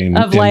lidocaine in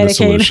the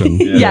solution.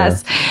 Yeah.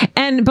 Yes.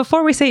 And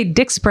before we say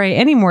dick spray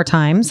any more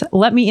times,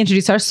 let me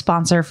introduce our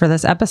sponsor for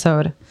this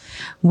episode.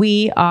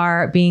 We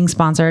are being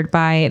sponsored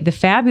by the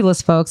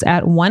fabulous folks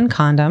at One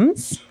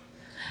Condoms.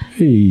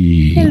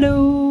 Hey.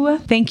 Hello.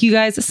 Thank you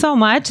guys so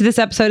much. This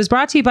episode is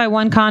brought to you by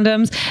One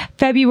Condoms.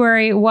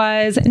 February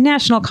was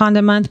National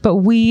Condom Month, but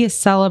we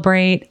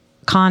celebrate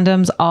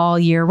condoms all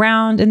year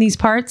round in these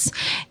parts.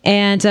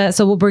 And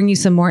so we'll bring you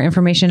some more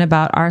information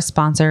about our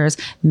sponsors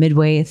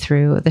midway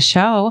through the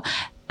show.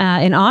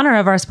 In honor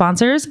of our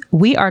sponsors,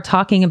 we are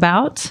talking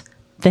about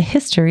the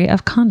history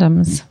of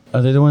condoms.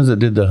 are they the ones that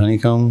did the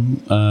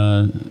honeycomb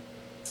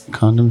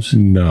condoms?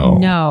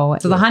 No.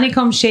 So the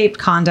honeycomb shaped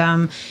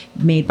condom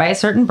made by a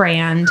certain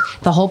brand.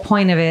 The whole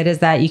point of it is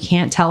that you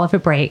can't tell if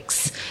it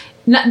breaks.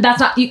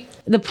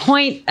 The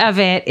point of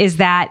it is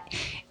that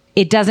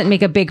it doesn't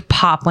make a big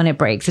pop when it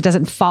breaks. It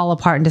doesn't fall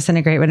apart and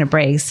disintegrate when it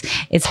breaks.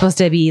 It's supposed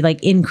to be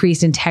like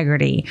increased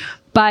integrity.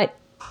 But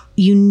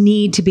you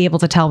need to be able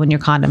to tell when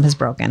your condom is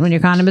broken. When your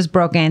condom is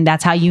broken,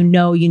 that's how you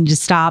know you need to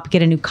stop,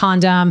 get a new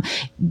condom,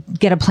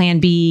 get a plan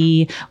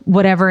B,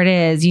 whatever it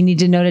is. You need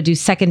to know to do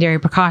secondary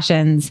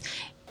precautions.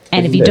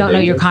 And if you don't know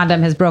your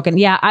condom has broken.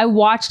 Yeah, I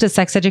watched a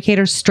sex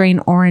educator strain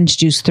orange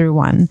juice through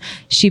one.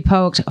 She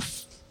poked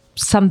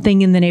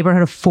something in the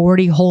neighborhood of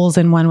 40 holes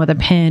in one with a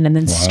pin and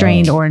then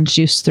strained orange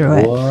juice through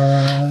it.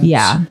 What?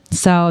 Yeah.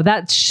 So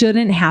that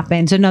shouldn't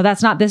happen. So no,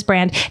 that's not this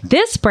brand.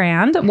 This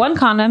brand, One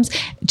Condoms,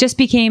 just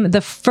became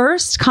the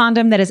first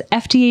condom that is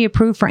FDA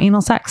approved for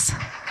anal sex.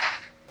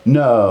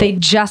 No. They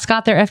just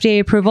got their FDA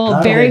approval,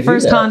 How did very they do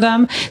first that?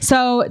 condom.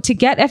 So to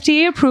get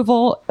FDA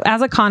approval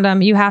as a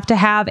condom, you have to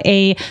have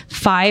a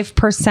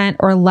 5%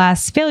 or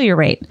less failure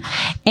rate.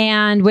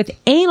 And with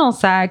anal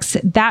sex,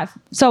 not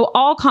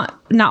all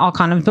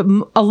condoms, but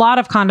a lot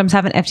of condoms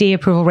have an FDA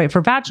approval rate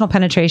for vaginal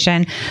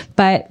penetration.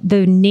 But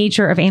the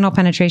nature of anal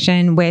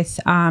penetration with,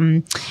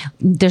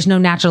 there's no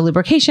natural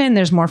lubrication,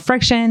 there's more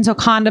friction. So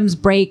condoms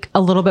break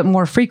a little bit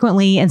more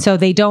frequently. And so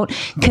they don't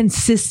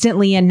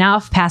consistently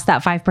enough pass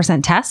that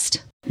 5% test.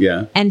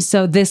 Yeah. And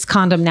so this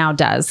condom now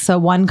does. So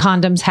One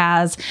Condoms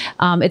has,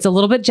 it's a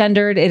little bit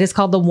gendered. It is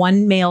called the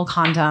One Male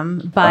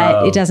Condom,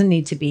 but it doesn't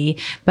need to be.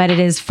 But it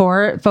is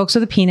for folks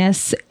with a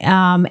penis,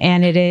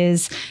 and it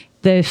is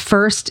the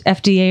first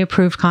FDA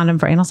approved condom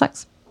for anal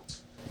sex.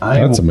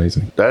 That's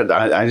amazing.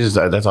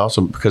 That's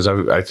awesome, because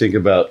I think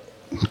about,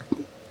 I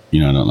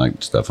don't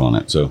like stuff on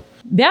it. So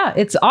Yeah,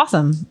 it's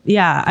awesome.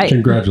 Yeah.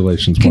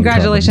 Congratulations.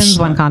 Congratulations,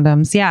 One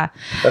Condoms. Yeah.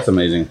 that's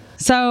amazing.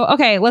 So,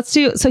 okay,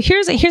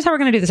 here's how we're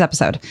going to do this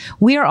episode.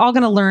 We are all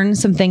going to learn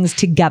some things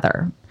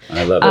together.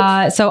 I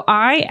love it. So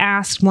I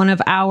asked one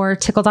of our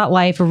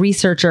Tickle.life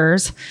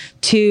researchers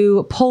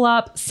to pull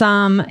up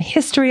some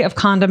history of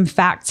condom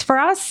facts for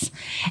us.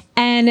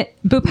 And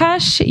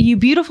Bhupesh, you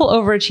beautiful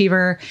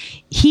overachiever,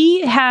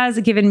 he has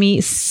given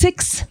me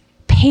 6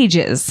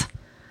 pages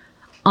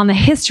on the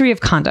history of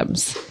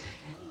condoms.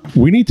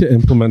 We need to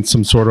implement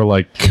some sort of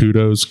like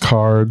kudos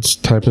cards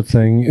type of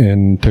thing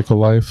in Tickle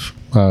Life,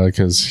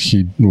 because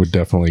he would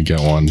definitely get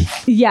one.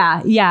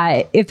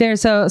 Yeah. If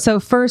there's so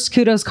first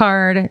kudos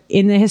card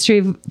in the history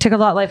of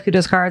Tickle.life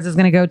kudos cards is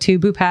going to go to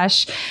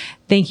Bhupesh.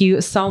 Thank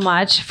you so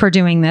much for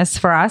doing this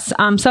for us.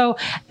 So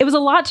it was a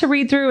lot to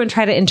read through and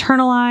try to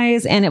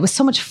internalize, and it was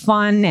so much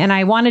fun. And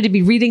I wanted to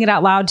be reading it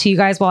out loud to you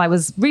guys while I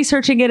was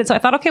researching it. And so I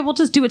thought, okay, we'll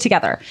just do it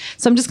together.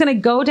 So I'm just going to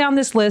go down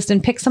this list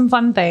and pick some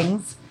fun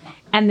things.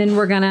 and then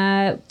we're going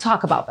to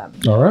talk about them.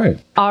 All right.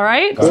 All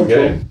right?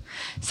 Okay.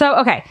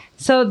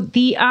 So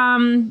the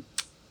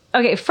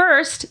okay,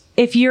 first,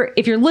 if you're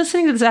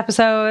listening to this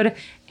episode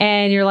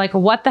and you're like,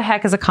 what the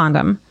heck is a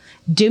condom?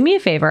 Do me a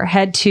favor,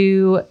 head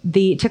to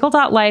the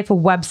Tickle.life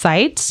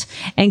website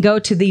and go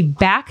to the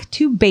Back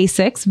to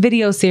Basics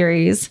video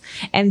series.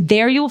 And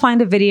there you'll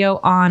find a video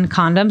on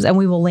condoms, and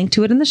we will link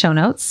to it in the show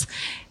notes.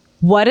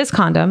 What is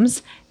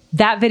condoms?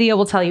 That video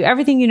will tell you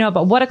everything you know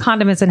about what a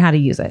condom is and how to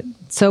use it.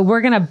 So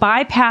we're going to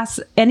bypass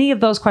any of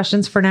those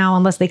questions for now,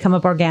 unless they come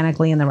up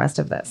organically in the rest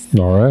of this.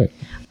 All right.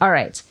 All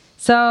right.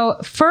 So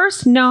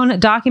first known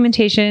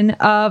documentation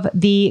of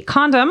the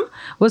condom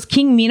was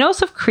King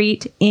Minos of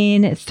Crete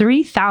in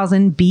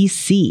 3000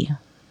 BC.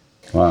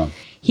 Wow.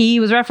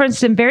 He was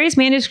referenced in various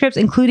manuscripts,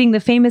 including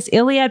the famous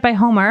Iliad by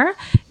Homer.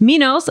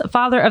 Minos,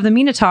 father of the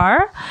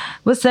Minotaur,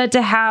 was said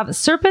to have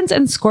serpents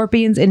and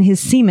scorpions in his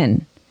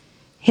semen.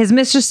 His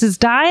mistresses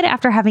died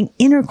after having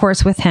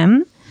intercourse with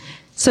him.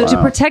 So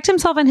to protect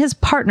himself and his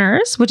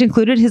partners, which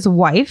included his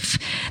wife,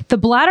 the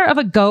bladder of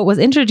a goat was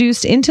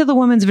introduced into the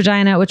woman's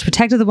vagina, which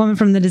protected the woman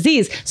from the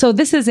disease. So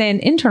this is an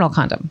internal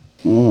condom.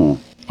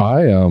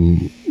 I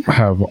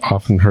have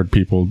often heard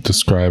people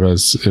describe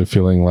as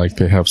feeling like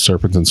they have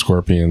serpents and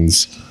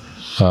scorpions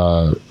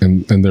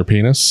in their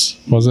penis.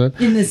 Was it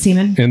In the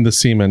semen. in the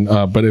semen?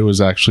 But it was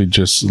actually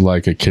just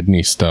like a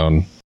kidney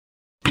stone.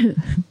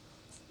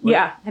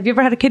 Yeah. Have you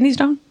ever had a kidney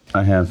stone?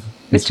 I have.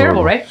 It's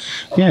terrible, right?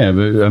 Yeah,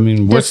 but I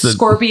mean, what's Does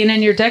scorpion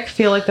in your dick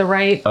feel like the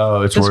right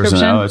Oh, it's worse than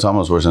description? that. Oh, it's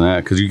almost worse than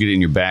that because you get it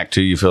in your back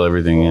too. You feel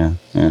everything.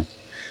 Yeah.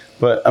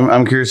 But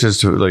I'm curious as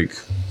to like,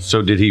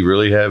 so did he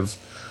really have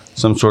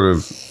some sort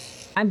of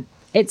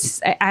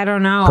I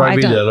don't know.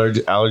 probably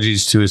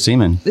allergies to his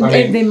semen?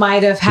 They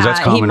might have that's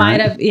had. common, He might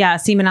right? have. Yeah,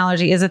 semen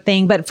allergy is a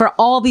thing. But for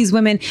all these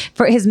women,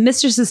 for his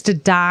mistresses to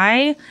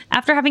die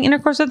after having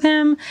intercourse with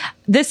him,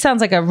 this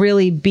sounds like a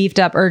really beefed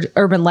up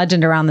urban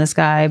legend around this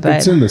guy. But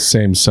It's in the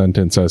same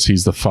sentence as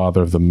he's the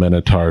father of the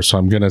Minotaur, so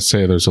I'm going to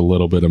say there's a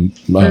little bit of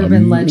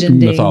Urban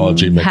legending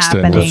mythology mixed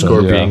in happening. with it.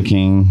 Scorpion Yeah.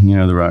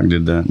 King, The Rock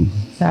did that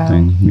So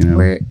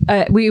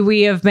thing.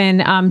 we have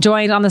been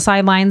joined on the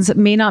sidelines.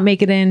 May not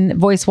make it in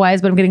voice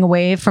wise, but I'm getting a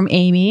wave from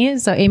Amy.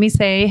 So Amy,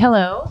 say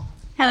hello.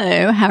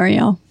 Hello, how are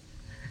y'all?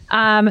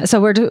 So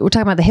we're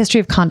talking about the history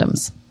of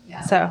condoms.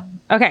 Yeah. So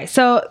okay.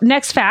 So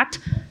next fact: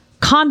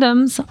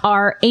 condoms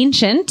are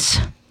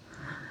ancient.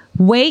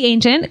 Way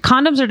ancient.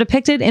 Condoms are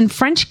depicted in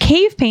French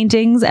cave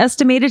paintings,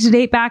 estimated to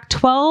date back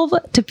 12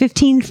 to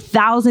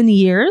 15,000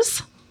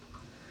 years.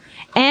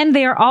 And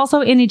they are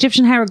also in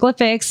Egyptian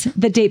hieroglyphics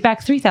that date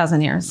back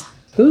 3,000 years.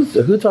 Who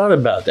thought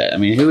about that? I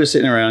mean, who was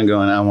sitting around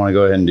going, I want to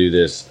go ahead and do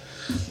this,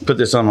 put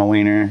this on my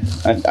wiener?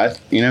 I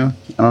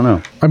don't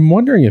know. I'm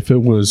wondering if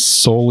it was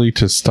solely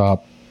to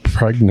stop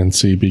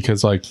pregnancy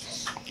because, like,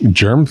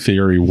 germ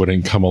theory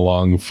wouldn't come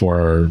along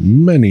for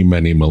many,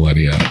 many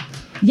millennia.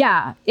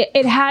 Yeah,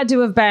 it had to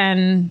have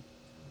been,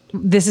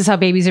 this is how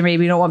babies are made.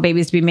 We don't want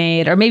babies to be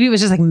made. Or maybe it was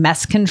just like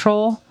mess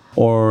control.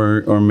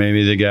 Or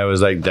maybe the guy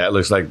was like, that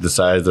looks like the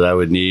size that I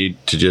would need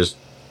to just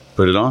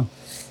put it on.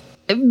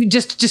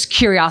 Just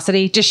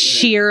curiosity, just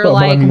sheer Well,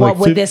 but I mean, what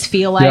would fif- this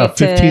feel like? Yeah, to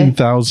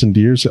 15,000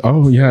 years.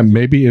 Oh, yeah.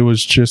 Maybe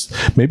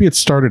it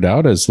started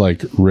out as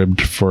like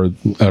ribbed for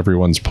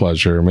everyone's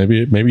pleasure.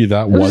 Maybe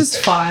that it was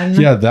just fun.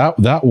 Yeah,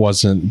 that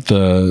wasn't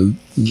the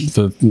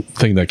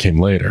thing that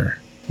came later.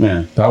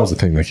 Yeah. That was the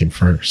thing that came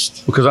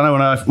first. Because I know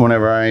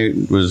whenever I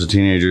was a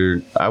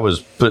teenager, I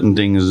was putting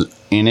things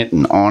in it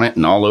and on it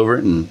and all over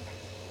it, and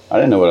I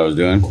didn't know what I was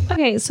doing.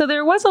 Okay, so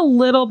there was a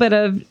little bit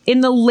of,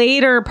 in the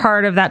later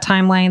part of that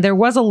timeline, there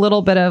was a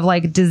little bit of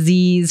like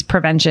disease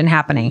prevention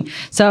happening.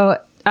 So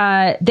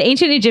the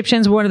ancient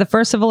Egyptians were one of the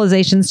first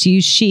civilizations to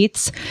use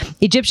sheaths.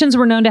 Egyptians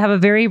were known to have a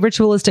very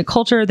ritualistic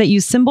culture that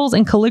used symbols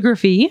and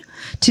calligraphy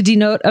to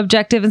denote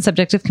objective and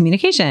subjective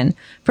communication.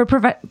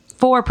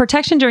 For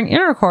protection during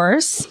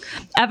intercourse,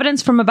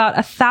 evidence from about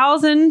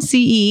 1000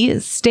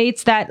 CE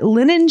states that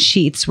linen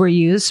sheaths were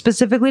used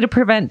specifically to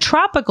prevent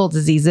tropical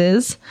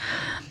diseases.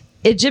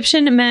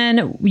 Egyptian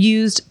men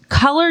used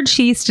colored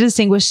sheaths to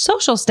distinguish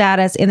social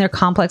status in their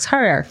complex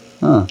hierarchy.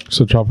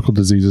 So tropical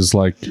diseases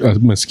like a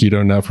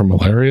mosquito net for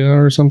malaria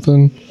or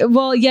something?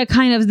 Well, yeah,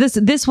 kind of.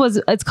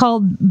 It's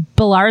called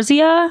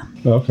bilharzia.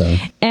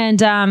 Okay.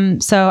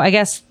 And so I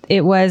guess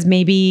it was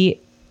maybe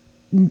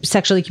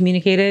sexually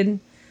communicated.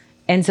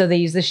 And so they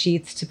use the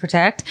sheaths to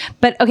protect.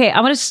 But okay, I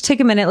want to just take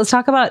a minute. Let's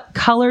talk about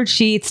colored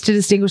sheaths to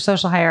distinguish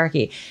social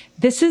hierarchy.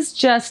 This is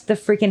just the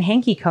freaking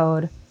hanky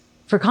code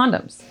for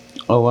condoms.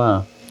 Oh,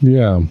 wow.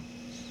 Yeah.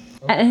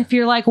 And if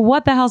you're like,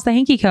 what the hell's the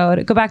hanky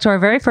code? Go back to our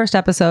very first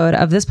episode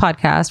of this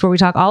podcast where we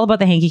talk all about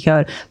the hanky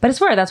code. But I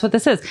swear that's what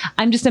this is.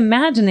 I'm just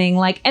imagining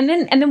like, and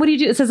then what do you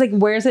do? It says like,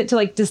 where's it to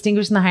like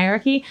distinguish in the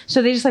hierarchy?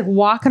 So they just like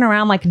walking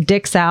around like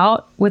dicks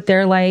out with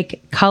their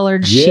like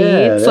colored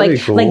sheets, that'd be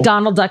cool. like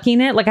Donald Ducking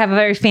it. Like I have a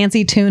very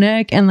fancy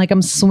tunic and like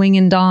I'm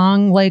swinging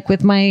dong like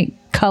with my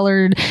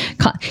colored,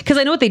 because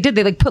I know what they did.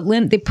 They like put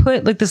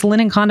like this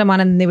linen condom on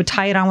and they would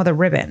tie it on with a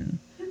ribbon.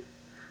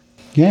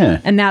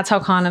 Yeah. And that's how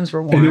condoms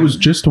were worn. And it was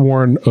just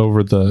worn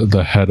over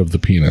the head of the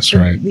penis,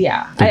 right?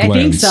 Yeah, The I think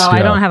glands, so. I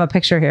yeah. don't have a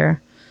picture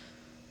here.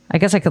 I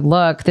guess I could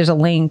look. There's a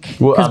link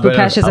Well, because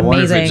Bhupesh is I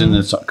wonder if it's in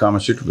amazing. the Kama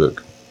Sutra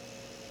book.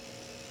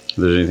 If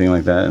there's anything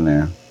like that in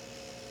there.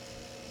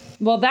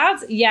 Well, that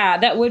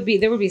would be,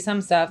 there would be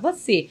some stuff. Let's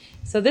see.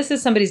 So this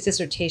is somebody's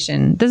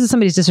dissertation. This is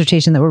somebody's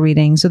dissertation that we're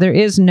reading. So there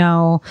is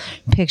no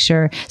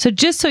picture. So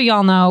just so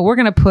y'all know, we're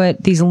going to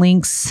put these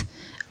links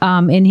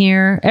in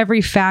here.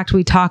 Every fact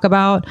we talk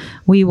about,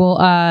 we'll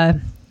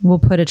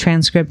put a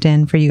transcript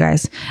in for you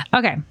guys.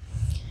 Okay.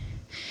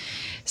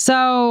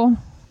 So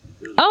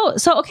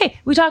okay.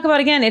 We talk about,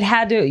 again, it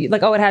had to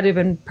have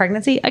been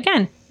pregnancy.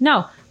 Again,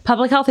 no.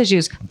 Public health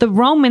issues. The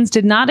Romans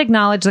did not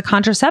acknowledge the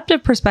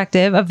contraceptive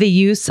perspective of the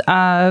use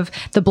of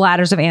the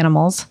bladders of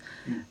animals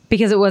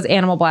because it was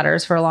animal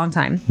bladders for a long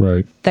time.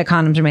 Right. That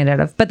condoms are made out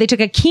of. But they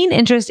took a keen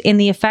interest in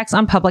the effects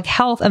on public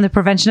health and the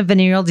prevention of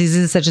venereal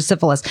diseases such as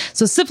syphilis.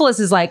 So syphilis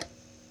is like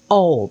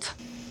old.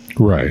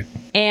 Right.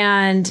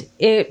 And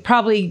it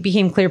probably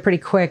became clear pretty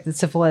quick that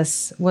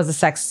syphilis was a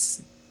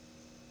sex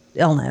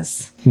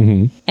illness.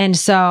 Mm-hmm. And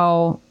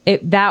so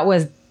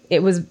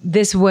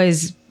this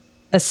was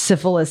a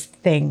syphilis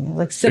thing.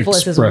 Like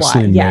syphilis Expressly is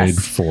what? made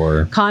Yes.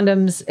 for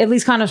Condoms, at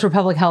least condoms for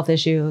public health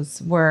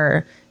issues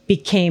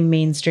became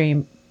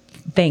mainstream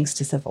thanks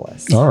to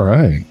syphilis. All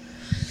right.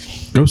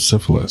 Go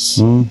syphilis.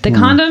 The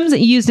condoms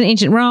used in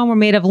ancient Rome were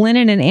made of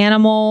linen and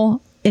animal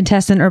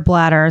intestine or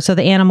bladder. So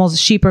the animals,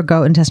 sheep or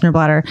goat intestine or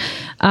bladder.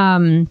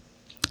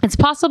 It's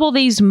possible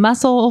they used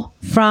muscle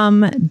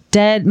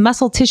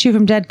tissue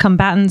from dead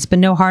combatants, but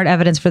no hard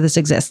evidence for this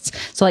exists.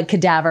 So like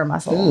cadaver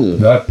muscle.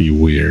 That'd be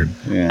weird.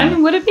 Yeah. I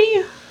mean, would it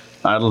be?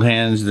 Idle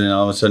hands, then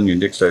all of a sudden your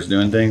dick starts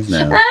doing things?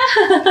 No.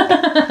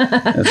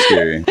 That's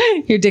scary.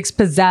 Your dick's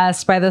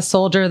possessed by the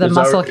soldier the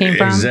muscle came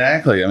from.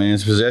 Exactly. I mean,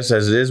 it's possessed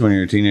as it is when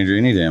you're a teenager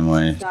any damn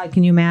way. God,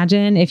 can you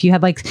imagine if you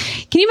had can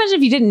you imagine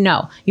if you didn't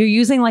know? You're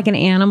using like an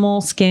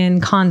animal skin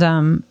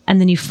condom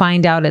and then you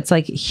find out it's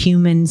like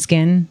human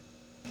skin.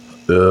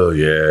 Oh,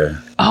 yeah.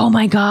 Oh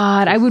my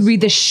God. I would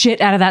read the shit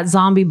out of that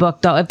zombie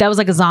book though. If that was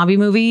like a zombie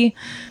movie.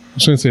 I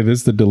was going to say, this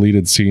is the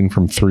deleted scene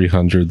from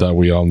 300 that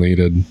we all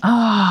needed.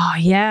 Oh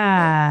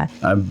yeah.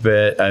 I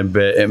bet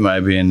it might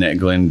be in that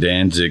Glenn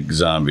Danzig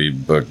zombie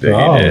book that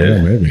Oh, he did.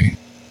 yeah, maybe.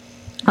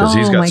 Because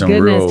he's got some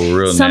real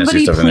nasty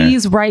Somebody stuff in there.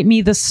 please write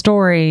me the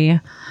story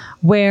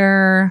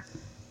where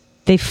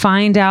they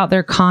find out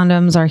their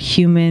condoms are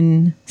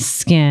human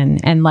skin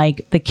and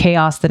like the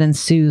chaos that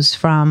ensues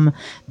from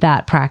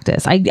that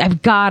practice.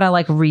 I've gotta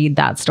like read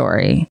that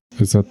story.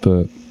 Is that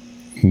the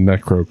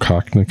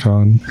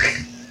Necrocochnicon?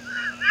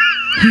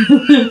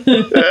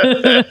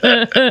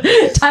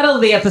 Title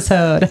of the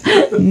episode: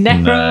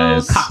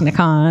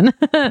 Necrocochnicon.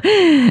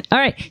 All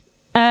right.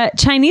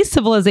 Chinese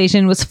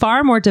civilization was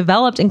far more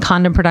developed in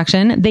condom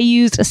production. They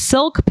used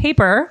silk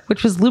paper,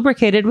 which was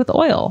lubricated with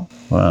oil.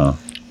 Wow.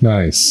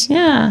 Nice.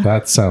 Yeah.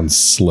 That sounds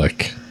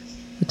slick.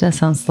 It does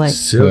sound like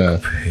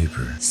Silk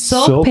paper.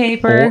 silk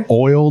paper.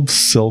 Oiled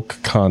silk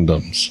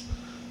condoms.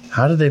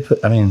 How did they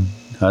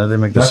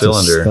make the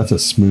cylinder? That's a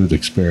smooth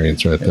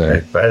experience right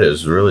there. That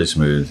is really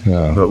smooth.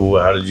 Yeah.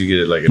 But how did you get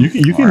it? Like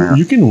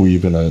You can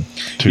weave in a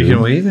tube. You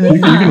can weave in it?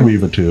 You can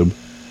weave a tube.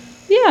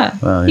 Yeah.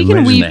 Well, You can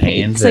imagine weave the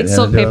hands it's like that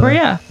silk had to go paper, on.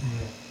 yeah.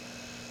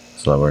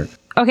 It's a lot of work.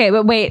 Okay,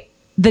 but wait.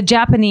 The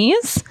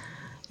Japanese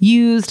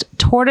used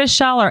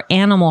tortoiseshell or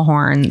animal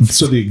horns.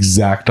 So the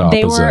exact opposite.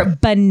 They were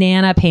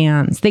banana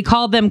pans. They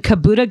called them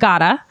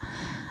kabutagata.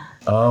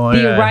 Oh,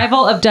 The yeah.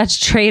 arrival of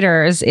Dutch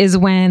traders is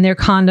when their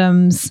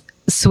condoms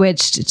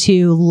switched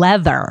to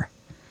leather.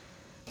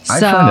 I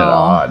find it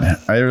odd.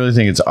 I really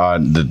think it's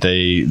odd that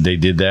they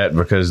did that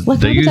because Like,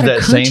 they why would use that that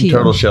occur same to you?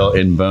 turtle shell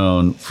and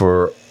bone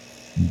for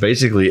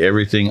basically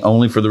everything,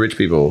 only for the rich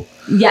people.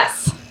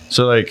 Yes.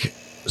 So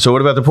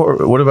what about the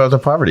poor? What about the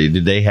poverty?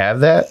 Did they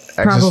have that?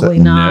 access to Probably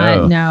that?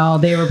 not. No,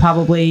 they were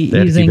probably They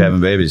had to using keep having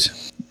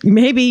babies.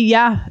 maybe.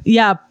 Yeah.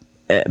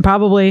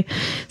 Probably.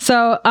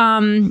 So,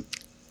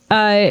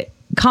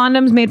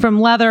 condoms made from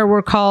leather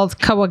were called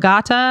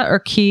kawagata or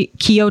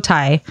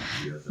kyotai,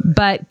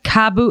 but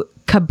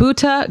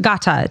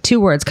kabutagata, 2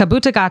 words,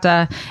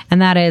 kabutagata,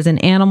 and that is an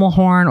animal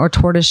horn or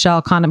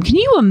tortoiseshell condom. Can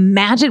you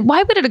imagine?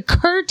 Why would it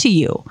occur to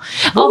you?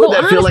 What would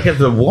that feel like as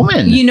a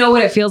woman? You know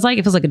what it feels like?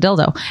 It feels like a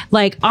dildo.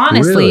 Like,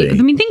 honestly, Really?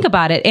 I mean, think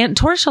about it. And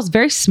tortoiseshell's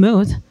very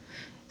smooth.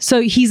 So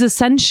he's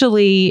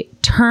essentially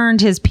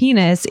turned his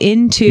penis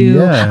into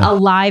a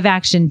live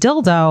action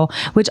dildo,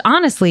 which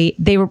honestly,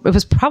 it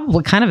was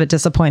probably kind of a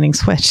disappointing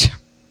switch.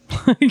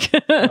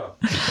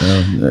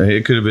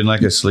 It could have been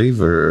like a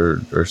sleeve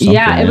or something.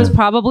 Yeah, it was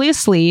probably a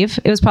sleeve.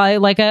 It was probably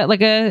like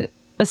a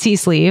C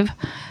sleeve.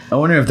 I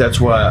wonder if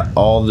that's why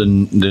all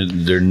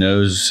their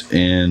nose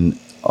and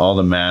all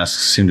the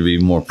masks seem to be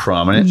more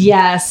prominent.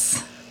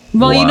 Yes.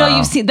 Well, you know, Wow.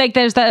 you've seen like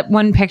there's that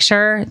one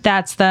picture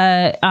that's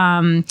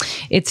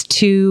it's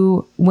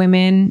 2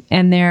 women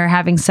and they're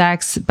having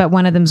sex, but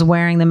one of them's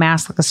wearing the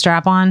mask like a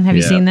strap on. Have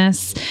you Yeah. seen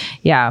this?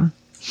 Yeah.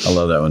 I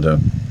love that one too.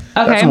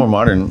 Okay. That's more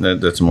modern.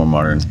 That's a more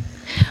modern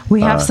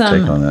We have take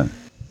on some that.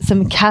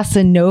 some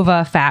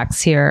Casanova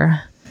facts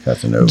here.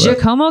 Casanova.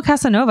 Giacomo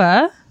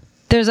Casanova.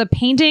 There's a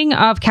painting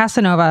of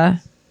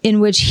Casanova in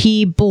which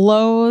he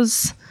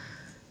blows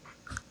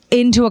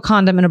into a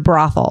condom in a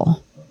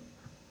brothel.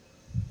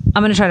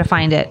 I'm going to try to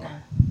find it.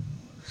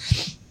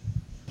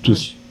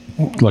 Just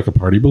like a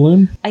party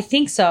balloon? I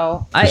think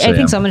so. I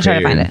think so. I'm going to try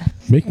to find it.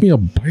 Make me a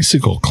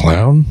bicycle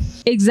clown.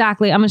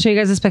 Exactly. I'm going to show you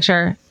guys this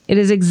picture. It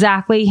is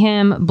exactly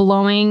him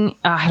blowing.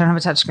 I don't have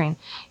a touch screen.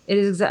 It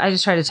is. I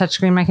just tried to touch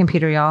screen my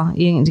computer, y'all.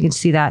 You can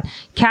see that.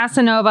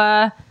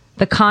 Casanova,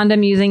 the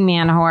condom using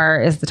man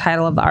whore, is the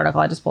title of the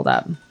article I just pulled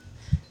up.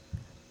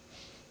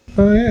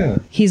 Oh, yeah.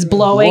 He's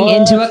blowing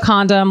into a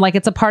condom like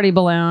it's a party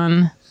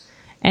balloon.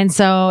 And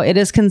so it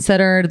is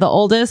considered the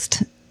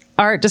oldest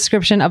art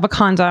description of a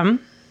condom.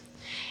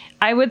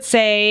 I would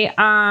say,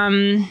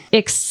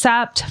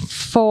 except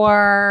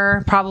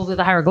for probably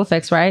the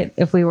hieroglyphics, right?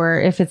 If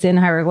it's in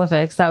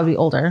hieroglyphics, that would be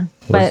older.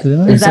 But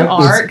is that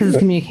art? Because it's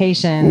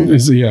communication. Or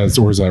is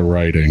that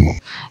writing?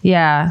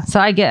 Yeah. So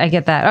I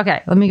get that.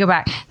 Okay, let me go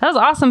back. That was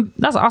awesome.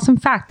 That's an awesome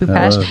fact, Bhupesh.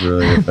 That was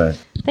really good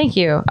fact. Thank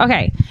you.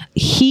 Okay.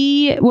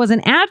 He was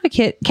an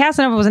advocate.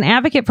 Casanova was an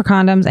advocate for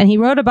condoms, and he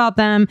wrote about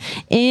them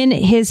in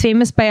his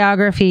famous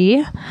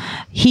biography.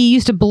 He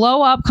used to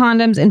blow up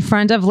condoms in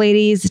front of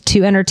ladies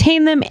to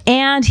entertain them,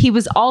 and he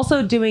was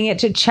also doing it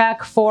to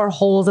check for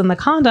holes in the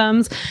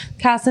condoms.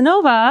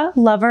 Casanova,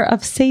 lover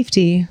of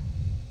safety.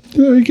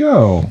 There you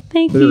go.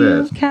 Thank Look at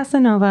you, that.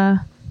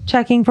 Casanova.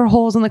 Checking for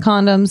holes in the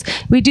condoms.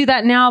 We do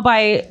that now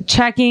by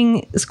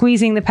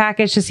squeezing the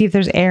package to see if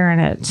there's air in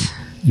it.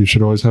 You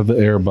should always have the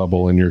air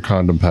bubble in your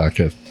condom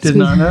packet. Did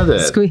not know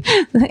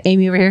that.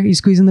 Amy over here, you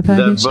squeezing the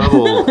package?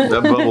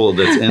 That bubble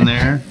that's in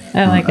there.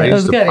 I like it. I That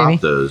was used to good, pop Amy.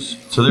 those,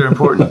 so they're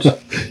important.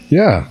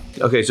 Yeah.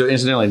 Okay, so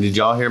incidentally, did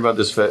y'all hear about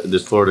this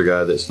Florida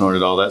guy that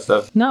snorted all that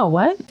stuff? No,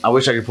 what? I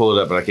wish I could pull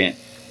it up, but I can't.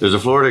 There's a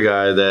Florida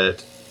guy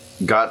that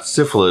got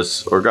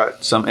syphilis or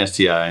got some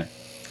STI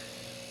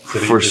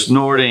for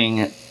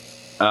snorting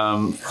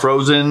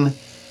frozen,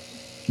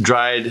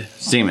 dried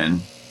semen.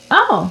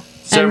 Oh.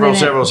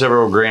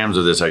 Several grams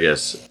of this, I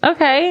guess.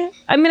 Okay.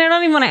 I mean, I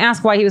don't even want to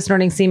ask why he was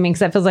snorting semen because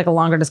that feels like a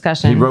longer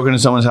discussion. He broke into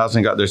someone's house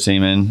and got their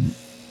semen.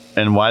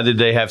 And why did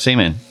they have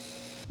semen?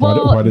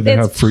 Why did they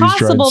have freeze-dried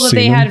It's possible that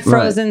they semen? had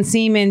frozen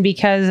semen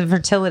because of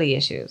fertility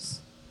issues.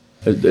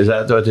 Is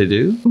that what they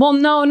do? Well,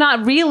 no,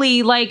 not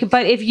really.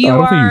 But if I you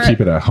don't think you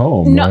keep it at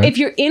home. No, right? if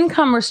you're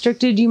income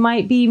restricted, you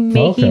might be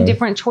making Okay.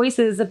 different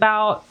choices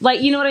about,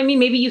 you know what I mean?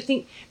 Maybe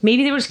they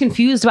were just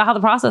confused about how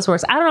the process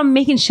works. I don't know. I'm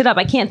making shit up.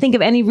 I can't think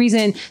of any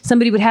reason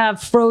somebody would have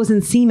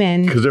frozen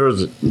semen. Because there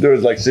was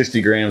like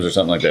 60 grams or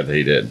something like that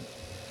he did.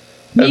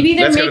 Maybe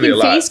they're That's gotta be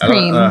making a lot. face I don't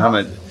cream. know how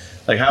much.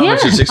 How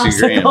much is 60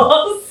 grams?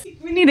 Popsicles.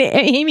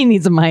 Amy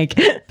needs a mic.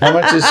 How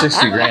much is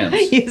 60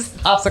 grams? Use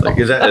popsicles.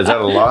 Is that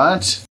a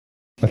lot?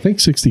 I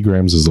think 60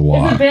 grams is a It's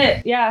lot. a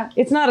bit, yeah.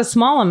 It's not a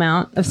small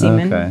amount of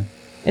semen. Okay.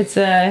 It's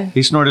a.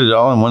 He snorted it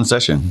all in one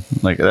session.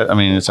 Like that. I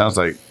mean, it sounds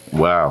like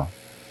wow.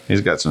 He's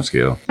got some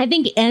skill. I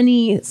think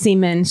any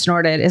semen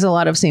snorted is a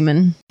lot of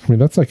semen. I mean,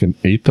 that's like an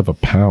eighth of a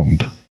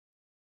pound.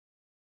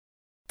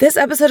 This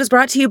episode is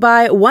brought to you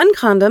by One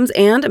Condoms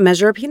and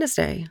Measure a Penis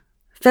Day.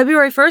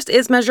 February 1st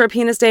is Measure a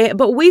Penis Day,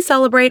 but we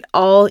celebrate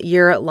all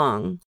year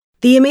long.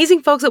 The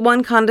amazing folks at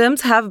One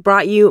Condoms have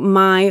brought you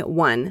My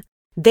One.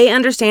 They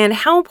understand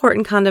how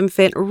important condom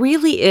fit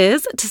really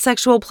is to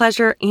sexual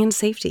pleasure and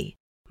safety.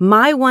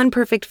 My One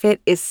Perfect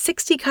Fit is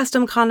 60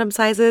 custom condom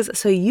sizes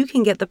so you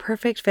can get the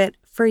perfect fit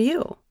for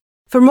you.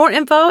 For more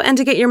info and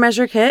to get your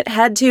measure kit,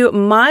 head to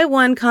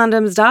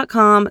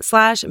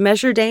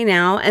myonecondoms.com/measureday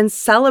now and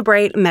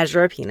celebrate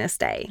Measure a Penis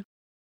Day.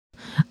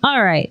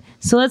 All right.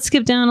 So let's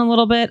skip down a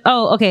little bit.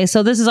 Oh, okay.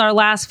 So this is our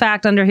last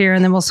fact under here,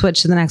 and then we'll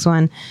switch to the next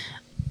one.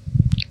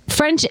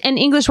 French and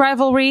English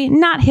rivalry,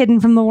 not hidden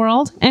from the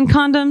world, and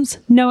condoms,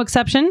 no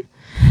exception.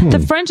 The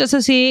French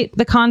associate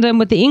the condom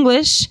with the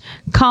English,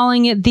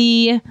 calling it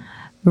the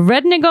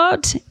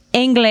redingote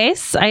anglais.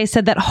 I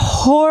said that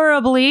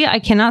horribly. I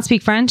cannot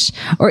speak French.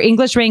 Or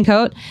English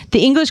raincoat. The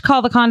English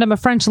call the condom a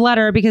French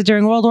letter because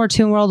during World War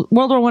II, World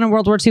War I and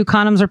World War II,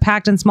 condoms were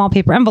packed in small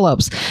paper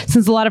envelopes.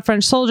 Since a lot of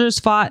French soldiers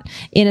fought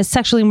in a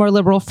sexually more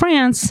liberal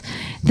France,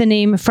 the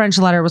name French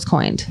letter was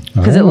coined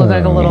because it looked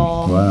like a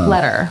little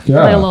letter,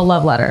 Yeah. like a little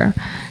love letter.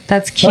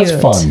 That's cute. That's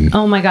fun.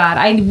 Oh my God.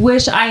 I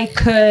wish I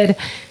could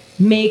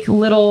make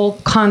little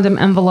condom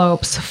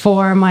envelopes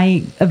for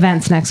my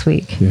events next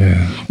week.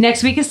 Yeah.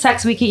 Next week is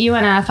Sex Week at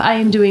UNF. I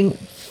am doing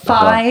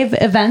 5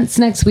 events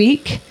next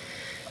week.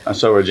 I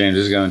saw where James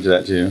is going to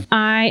that too.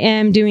 I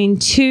am doing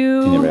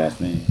 2. He never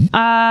asked me.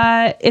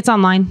 It's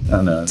online.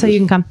 Oh, no. So you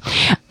can come.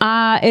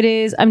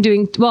 I'm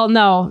doing,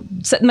 no,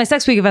 my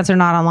Sex Week events are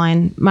not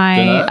online. My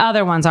They're not?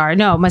 other ones are.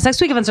 No, my Sex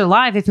Week events are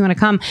live if you want to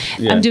come.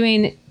 Yeah. I'm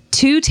doing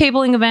 2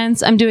 tabling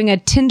events. I'm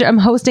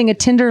hosting a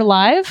Tinder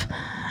Live.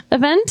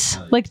 event,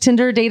 like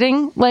Tinder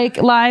dating, like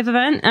live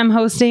event. I'm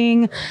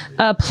hosting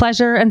a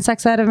pleasure and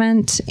sex ed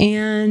event,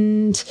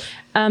 and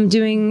I'm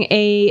doing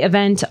a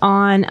event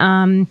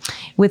on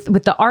with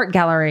the art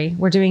gallery.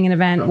 We're doing an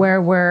event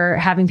where we're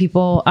having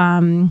people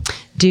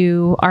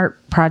do art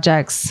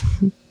projects.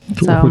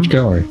 So, which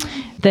gallery?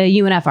 The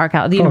UNF art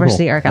gallery, the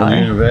University Art Gallery.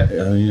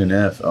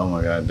 UNF. Oh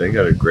my God, they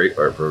got a great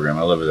art program.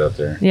 I love it out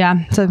there.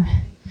 Yeah, so it'd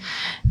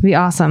be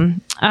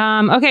awesome.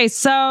 Okay,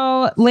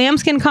 so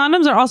lambskin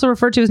condoms are also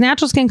referred to as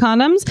natural skin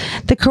condoms.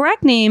 The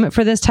correct name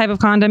for this type of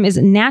condom is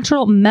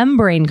natural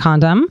membrane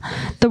condom.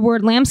 The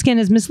word lambskin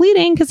is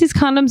misleading because these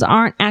condoms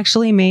aren't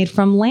actually made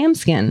from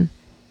lambskin.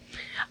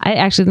 I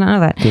actually did not know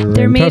that.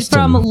 They're made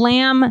from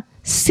lamb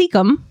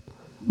cecum,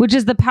 which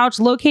is the pouch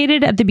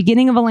located at the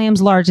beginning of a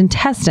lamb's large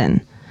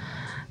intestine.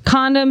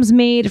 Condoms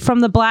made from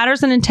the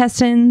bladders and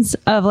intestines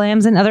of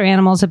lambs and other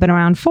animals have been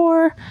around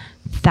for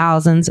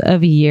thousands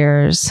of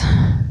years.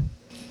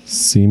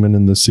 Semen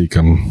in the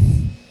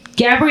cecum.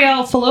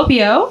 Gabrielle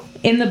Fallopio,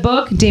 in the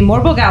book De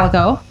Morbo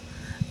Gallico,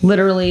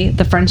 literally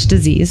the French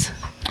disease,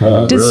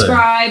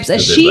 describes a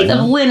sheath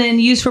of linen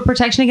used for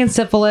protection against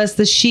syphilis.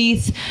 The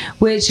sheath,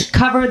 which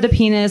covered the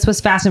penis, was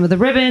fastened with a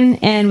ribbon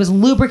and was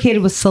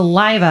lubricated with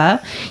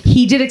saliva.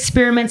 He did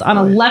experiments on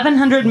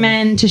 1,100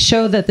 men to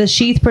show that the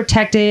sheath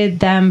protected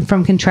them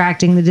from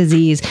contracting the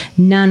disease.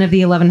 None of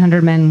the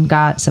 1,100 men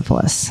got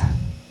syphilis.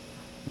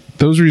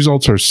 Those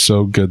results are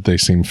so good they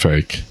seem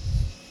fake.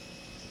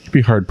 You'd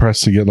be hard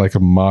pressed to get like a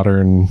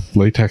modern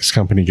latex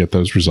company get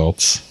those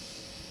results.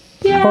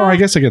 Yeah. Or I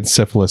guess against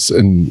syphilis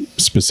and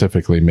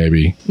specifically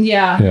maybe.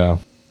 Yeah. Yeah.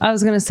 I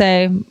was going to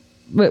say, and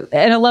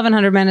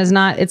 1,100 men is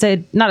not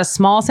a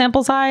small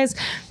sample size,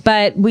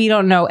 but we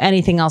don't know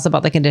anything else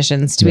about the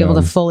conditions to be able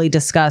to fully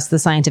discuss the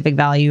scientific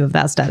value of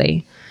that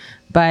study.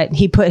 But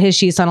he put his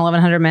sheets on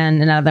 1,100 men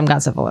and none of them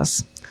got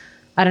syphilis.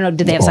 I don't know.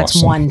 Did they have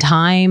sex one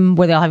time?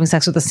 Were they all having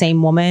sex with the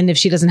same woman? If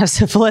she doesn't have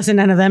syphilis and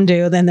none of them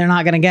do, then they're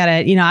not going to get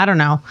it. I don't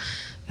know.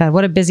 God,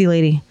 what a busy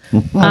lady.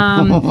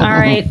 All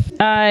right.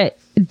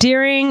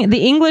 During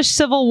the English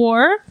Civil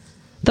War,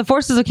 the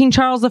forces of King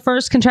Charles I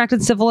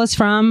contracted syphilis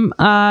from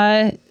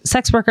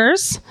sex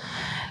workers.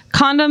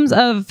 Condoms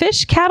of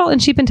fish, cattle,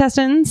 and sheep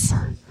intestines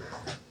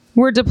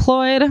were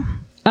deployed.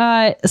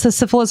 So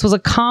syphilis was a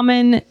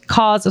common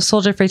cause of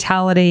soldier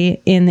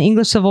fatality in the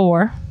English Civil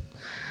War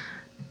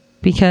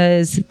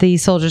because the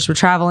soldiers were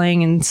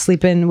traveling and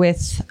sleeping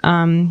with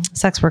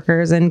sex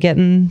workers and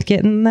getting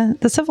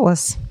the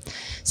syphilis.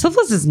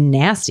 Syphilis is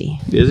nasty.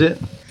 Is it?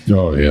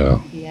 Oh,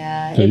 yeah.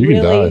 Yeah. So you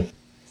can die.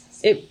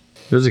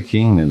 There's a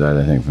king that died,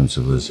 I think, from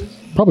syphilis.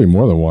 Probably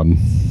more than one.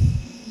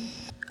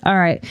 All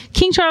right.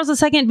 King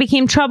Charles II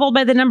became troubled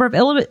by the number of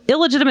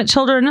illegitimate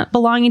children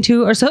belonging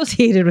to or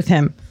associated with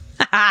him.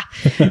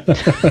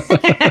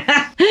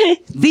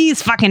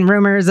 These fucking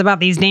rumors about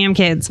these damn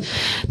kids.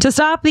 To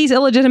stop these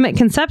illegitimate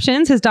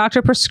conceptions, his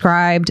doctor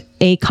prescribed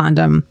a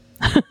condom.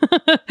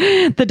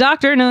 The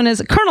doctor, known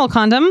as Colonel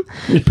Condom,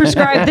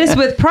 prescribed this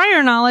with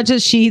prior knowledge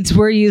that sheaths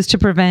were used to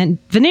prevent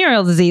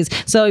venereal disease.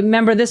 So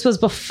remember, this was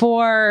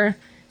before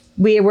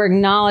we were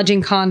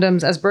acknowledging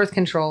condoms as birth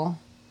control.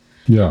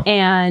 Yeah.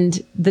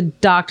 And the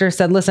doctor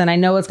said, listen, I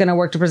know it's going to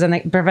work to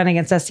prevent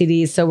against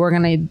STDs, so we're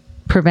going to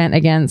prevent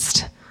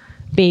against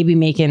baby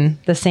making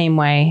the same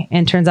way.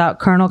 And turns out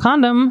Colonel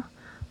Condom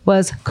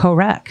was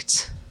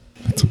correct.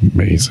 That's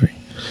amazing.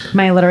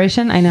 My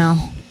alliteration? I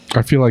know.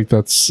 I feel like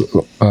that's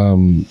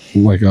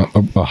like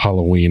a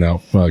Halloween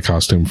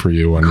costume for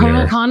you one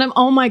Colonel year. Condom.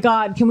 Oh my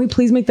God. Can we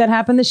please make that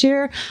happen this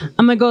year?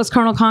 I'm going to go as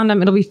Colonel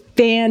Condom. It'll be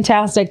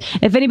fantastic.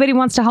 If anybody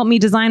wants to help me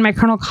design my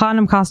Colonel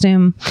Condom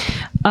costume,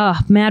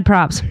 mad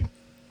props.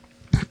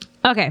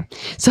 Okay.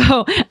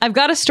 So I've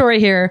got a story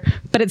here,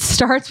 but it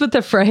starts with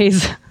the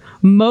phrase,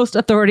 most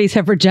authorities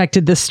have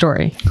rejected this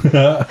story.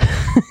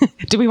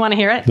 Do we want to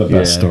hear it? The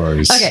best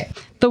stories. Okay.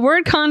 The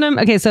word condom.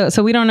 Okay,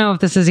 so we don't know if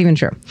this is even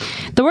true.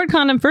 The word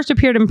condom first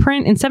appeared in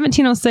print in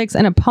 1706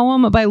 in a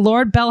poem by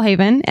Lord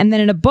Belhaven, and then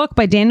in a book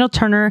by Daniel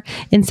Turner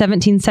in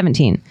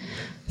 1717.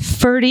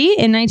 Ferdy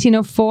in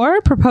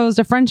 1904 proposed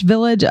a French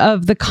village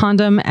of the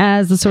condom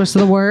as the source of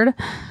the word.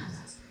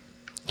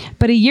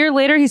 But a year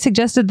later, he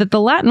suggested that the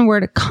Latin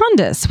word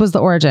condus was the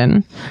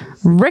origin.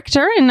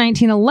 Richter in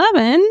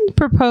 1911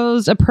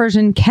 proposed a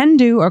Persian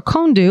kendu or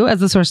kondu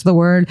as the source of the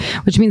word,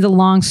 which means a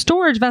long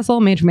storage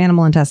vessel made from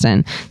animal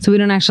intestine. So we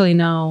don't actually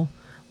know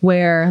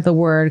where the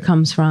word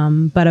comes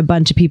from, but a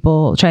bunch of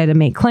people try to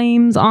make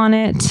claims on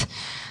it.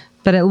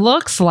 But it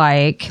looks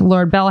like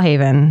Lord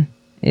Belhaven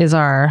is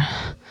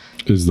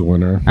the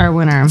winner. Our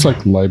winner. It's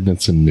like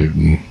Leibniz and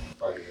Newton.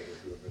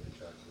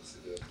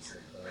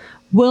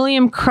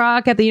 William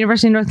Kruk at the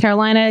University of North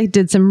Carolina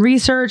did some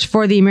research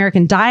for the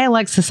American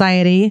Dialect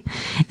Society.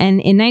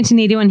 And in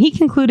 1981, he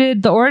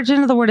concluded the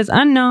origin of the word is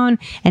unknown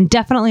and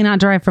definitely not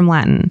derived from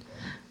Latin.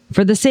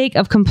 For the sake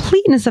of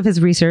completeness of his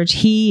research,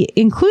 he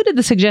included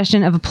the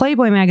suggestion of a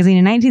Playboy magazine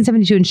in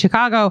 1972 in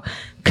Chicago,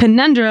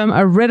 Conundrum,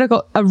 a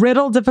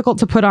riddle difficult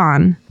to put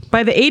on.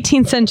 By the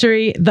 18th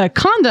century, the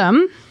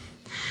condom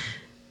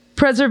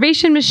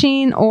preservation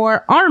machine,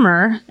 or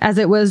armor, as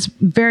it was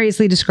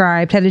variously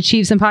described, had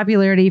achieved some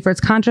popularity for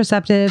its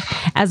contraceptive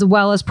as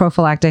well as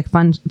prophylactic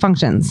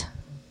functions.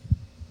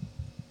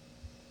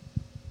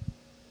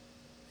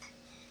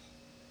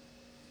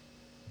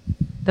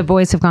 The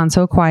boys have gone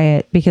so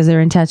quiet because they're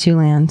in tattoo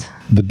land.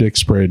 The dick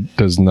spray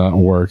does not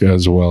work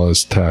as well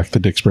as tack. The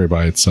dick spray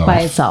by itself.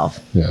 By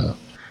itself. Yeah.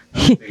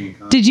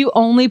 Did you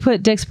only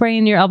put dick spray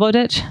in your elbow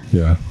ditch?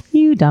 Yeah.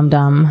 You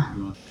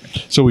dum-dum.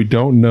 So we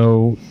don't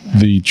know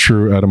the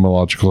true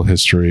etymological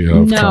history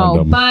of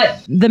condom.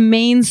 But the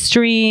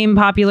mainstream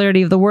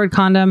popularity of the word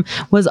condom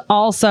was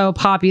also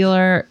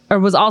popular, or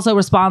was also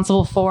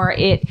responsible for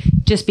it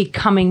just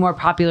becoming more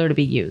popular to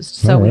be used.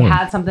 So we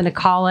had something to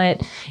call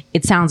it.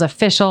 It sounds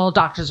official.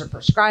 Doctors are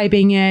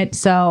prescribing it.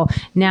 So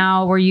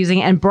now we're using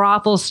it. And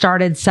brothels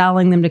started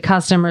selling them to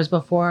customers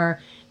before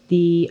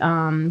the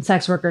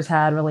sex workers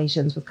had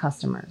relations with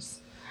customers.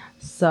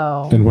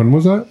 So, And when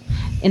was that?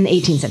 in the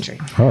 18th century.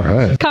 All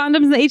right.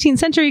 Condoms in the 18th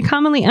century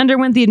commonly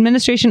underwent the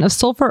administration of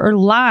sulfur or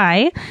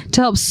lye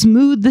to help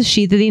smooth the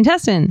sheath of the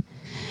intestine.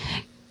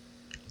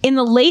 In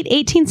the late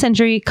 18th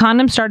century,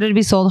 condoms started to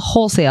be sold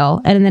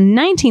wholesale. And in the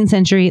 19th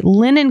century,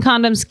 linen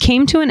condoms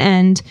came to an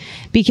end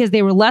because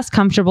they were less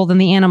comfortable than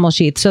the animal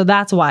sheath. So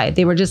that's why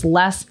they were just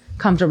less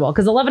comfortable.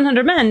 Because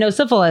 1,100 men know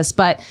syphilis,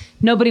 but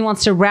nobody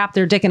wants to wrap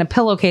their dick in a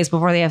pillowcase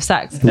before they have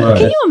sex. Right.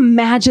 Can you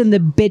imagine the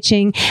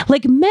bitching?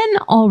 Like, men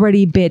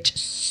already bitch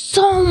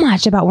so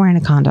much about wearing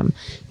a condom.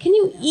 Can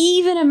you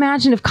even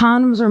imagine if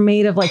condoms were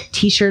made of like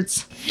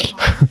t-shirts?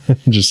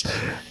 Just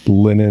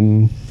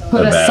linen.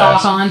 Put a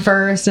sock on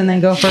first and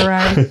then go for a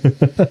ride.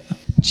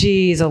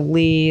 Jeez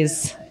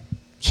Louise.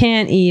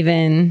 Can't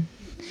even.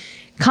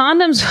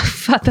 Condoms,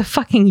 the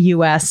fucking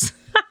US.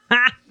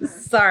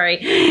 Sorry.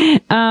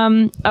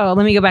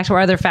 Let me go back to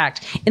our other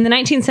fact. In the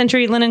 19th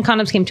century, linen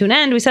condoms came to an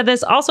end. We said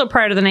this also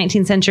prior to the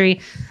 19th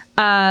century.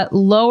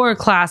 Lower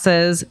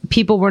classes,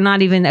 people were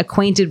not even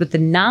acquainted with the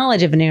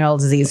knowledge of venereal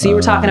disease. So you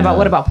were talking about,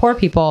 what about poor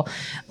people?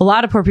 A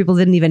lot of poor people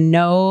didn't even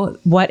know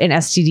what an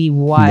STD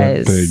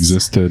was. That they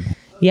existed.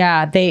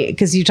 Yeah,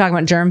 because you're talking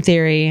about germ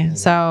theory.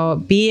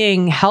 So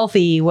being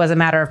healthy was a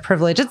matter of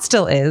privilege. It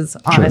still is,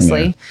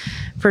 honestly,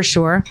 for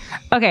sure.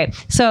 Okay,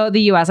 so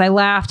the U.S. I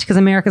laughed because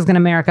America's gonna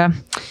America.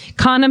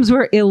 Condoms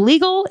were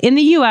illegal in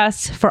the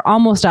U.S. for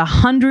almost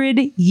 100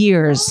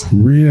 years.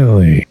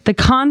 Really? The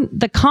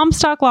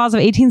Comstock laws of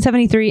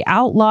 1873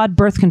 outlawed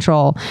birth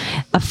control,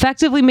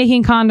 effectively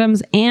making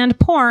condoms and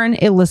porn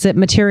illicit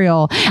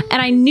material.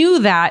 And I knew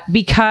that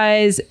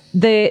because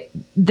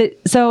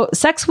so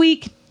Sex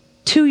Week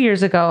 3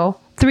 years ago,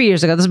 this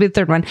will be the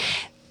third one,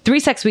 3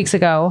 Sex Weeks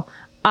ago,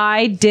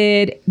 I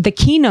did the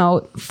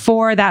keynote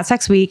for that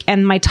Sex Week,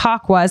 and my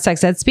talk was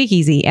Sex Ed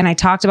Speakeasy, and I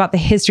talked about the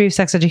history of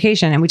sex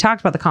education, and we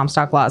talked about the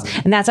Comstock laws,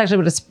 and that's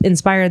actually what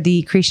inspired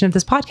the creation of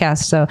this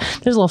podcast. So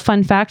there's a little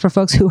fun fact for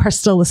folks who are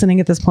still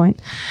listening at this point.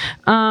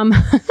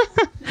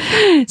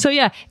 So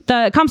yeah,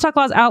 the Comstock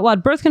laws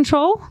outlawed birth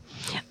control.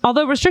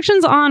 Although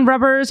restrictions on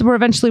rubbers were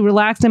eventually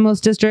relaxed in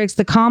most districts,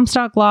 the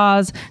Comstock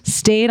laws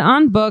stayed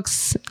on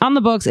the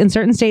books in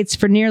certain states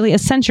for nearly a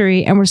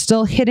century and were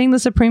still hitting the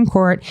Supreme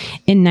Court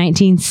in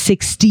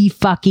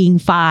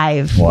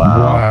 1965.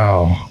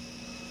 Wow.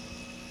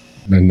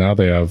 And now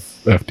they have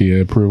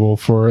FDA approval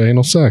for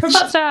anal sex. For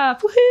butt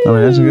stuff. Woohoo! I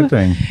mean, that's a good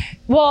thing.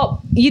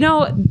 Well,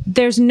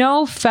 there's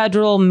no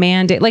federal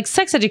mandate. Like,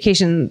 sex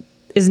education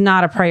is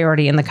not a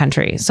priority in the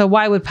country. So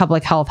why would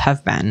public health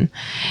have been?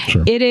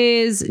 Sure. It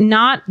is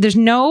not, there's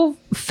no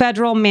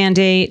federal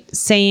mandate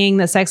saying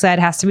that sex ed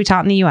has to be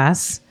taught in the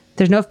US.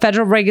 There's no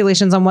federal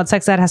regulations on what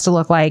sex ed has to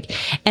look like.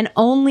 And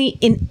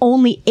in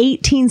only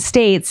 18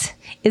 states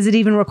is it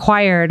even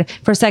required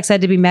for sex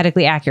ed to be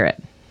medically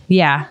accurate.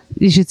 Yeah.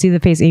 You should see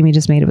the face Amy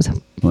just made. It was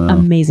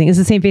amazing. It's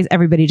the same face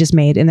everybody just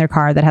made in their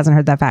car that hasn't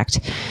heard that fact.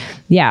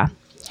 Yeah.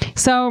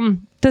 So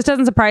this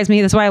doesn't surprise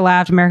me. That's why I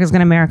laughed. America's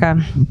gonna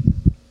America.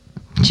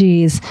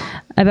 Jeez,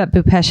 I bet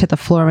Bhupesh hit the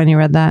floor when you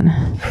read that.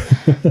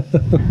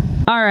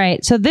 All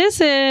right, so this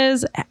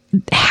is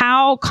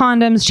how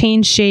condoms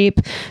changed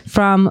shape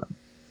from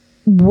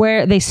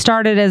where they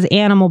started as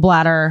animal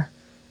bladder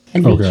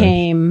and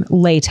became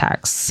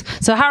latex.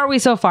 So how are we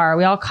so far? Are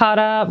we all caught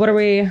up? What are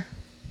we?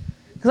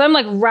 Because I'm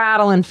like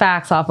rattling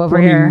facts off over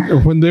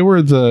here. When they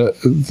were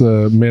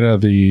the made out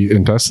of the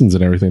intestines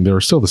and everything, they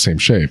were still the same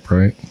shape,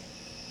 right?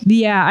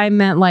 Yeah, I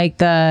meant like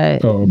the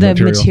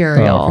material.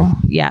 material. Oh,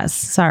 okay. Yes,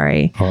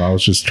 sorry. Oh, I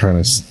was just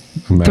trying to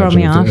imagine. Throw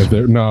me off?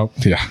 No,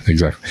 yeah,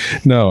 exactly.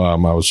 No, I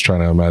was trying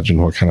to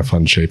imagine what kind of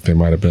fun shape they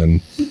might have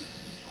been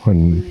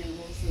when.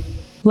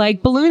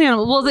 Like balloon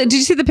animals. Well, did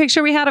you see the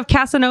picture we had of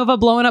Casanova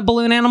blowing up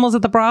balloon animals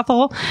at the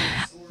brothel?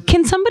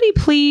 Can somebody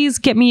please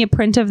get me a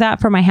print of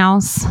that for my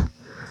house?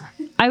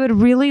 I would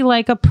really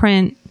like a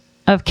print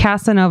of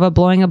Casanova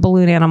blowing up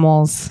balloon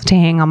animals to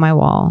hang on my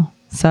wall.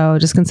 So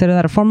just consider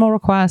that a formal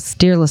request.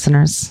 Dear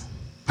listeners,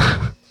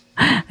 I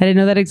didn't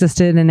know that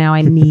existed, and now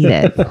I need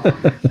it.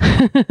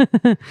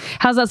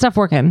 How's that stuff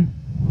working?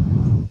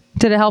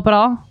 Did it help at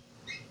all?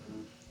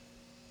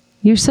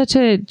 You're such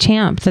a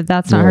champ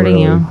that's not hurting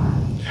you.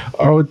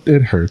 Oh,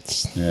 it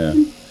hurts. Yeah.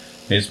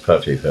 He's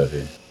puffy.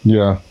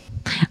 Yeah.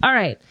 All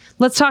right.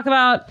 Let's talk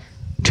about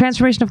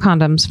transformation of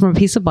condoms from a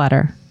piece of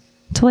bladder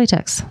to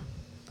latex.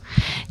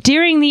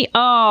 During we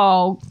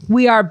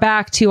are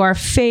back to our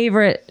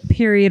favorite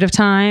period of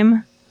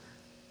time,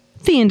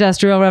 the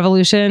Industrial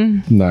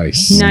Revolution.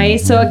 Nice.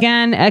 So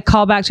again, a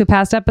callback to a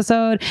past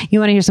episode. You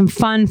want to hear some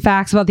fun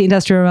facts about the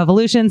Industrial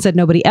Revolution? Said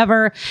nobody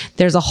ever.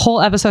 There's a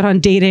whole episode on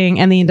dating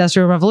and the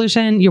Industrial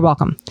Revolution. You're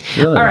welcome.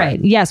 Really? All right.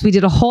 Yes, we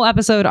did a whole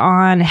episode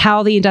on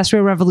how the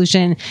Industrial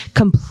Revolution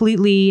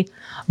completely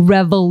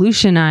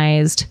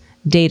revolutionized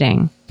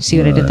dating. See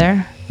what I did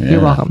there? Yeah.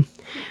 You're welcome.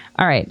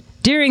 All right.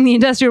 During the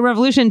Industrial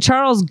Revolution,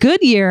 Charles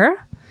Goodyear,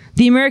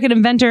 the American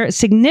inventor,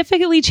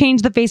 significantly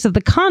changed the face of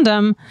the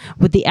condom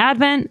with the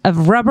advent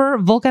of rubber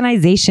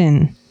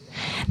vulcanization.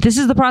 This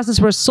is the process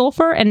where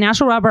sulfur and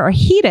natural rubber are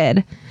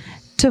heated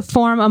to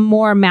form a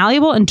more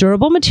malleable and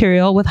durable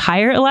material with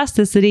higher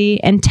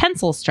elasticity and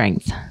tensile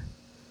strength.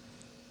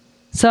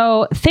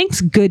 So thanks,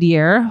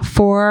 Goodyear,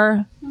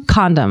 for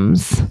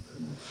condoms.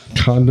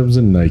 Condoms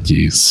and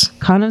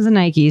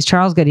Nikes.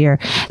 Charles Goodyear.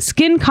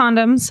 Skin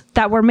condoms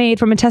that were made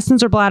from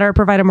intestines or bladder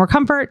provided more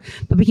comfort,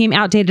 but became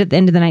outdated at the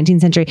end of the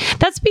 19th century.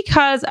 That's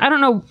because, I don't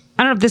know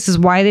if this is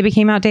why they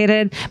became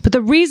outdated, but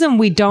the reason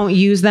we don't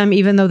use them,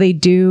 even though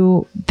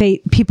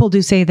people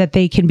do say that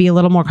they can be a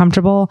little more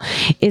comfortable,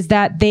 is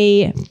that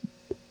they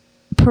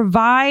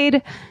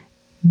provide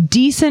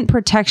decent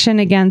protection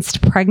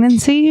against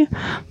pregnancy,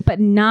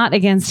 but not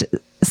against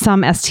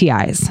some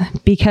STIs,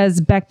 because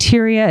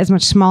bacteria is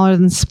much smaller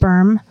than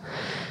sperm.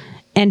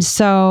 And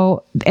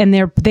so,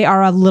 they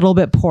are a little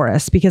bit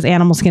porous because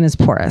animal skin is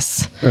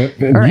porous,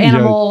 or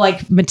animal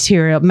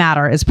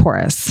matter is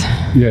porous.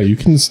 Yeah, you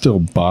can still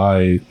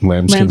buy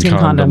lambskin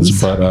condoms,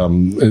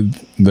 but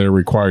they're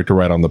required to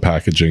write on the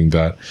packaging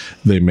that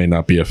they may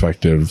not be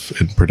effective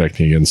in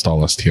protecting against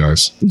all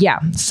STIs. Yeah,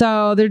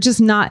 so they're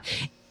just not.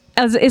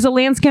 Is a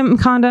lambskin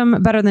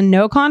condom better than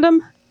no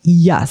condom?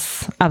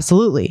 Yes,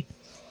 absolutely.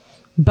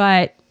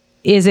 But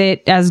is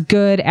it as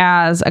good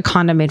as a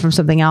condom made from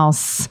something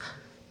else?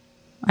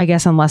 I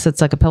guess unless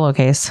it's like a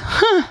pillowcase.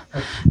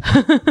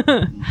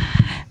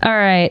 All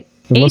right.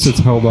 Unless it's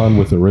held on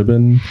with a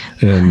ribbon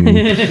and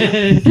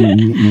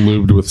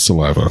lubed with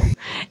saliva.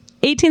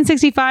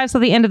 1865 saw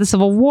the end of the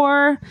Civil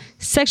War.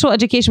 Sexual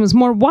education was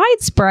more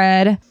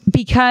widespread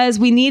because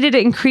we needed to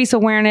increase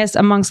awareness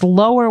amongst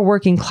lower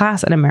working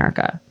class in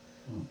America.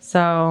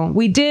 So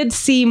we did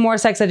see more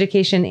sex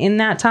education in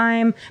that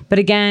time. But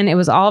again, it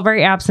was all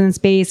very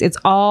abstinence-based.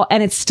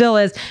 And it still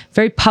is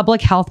very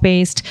public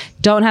health-based.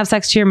 Don't have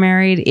sex till you're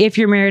married. If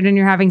you're married and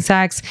you're having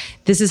sex,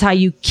 this is how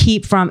you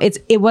keep from...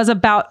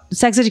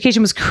 sex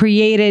education was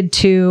created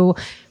to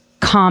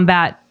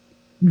combat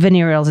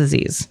venereal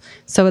disease.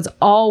 So it's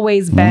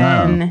always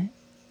been...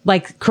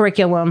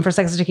 curriculum for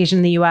sex education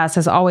in the US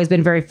has always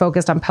been very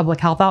focused on public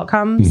health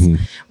outcomes,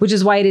 which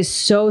is why it is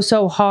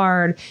so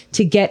hard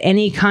to get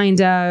any kind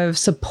of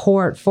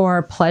support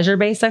for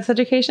pleasure-based sex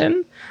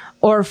education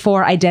or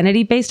for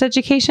identity-based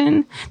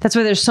education. That's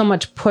why there's so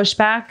much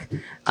pushback.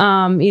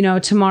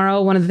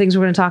 Tomorrow, one of the things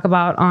we're going to talk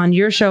about on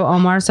your show,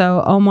 Omar.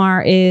 So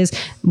Omar is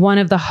one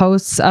of the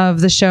hosts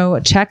of the show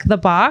Check the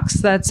Box.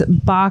 That's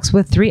box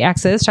with 3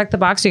 X's. Check the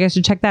Box. You guys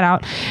should check that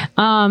out.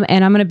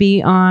 And I'm going to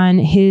be on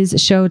his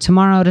show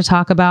tomorrow to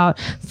talk about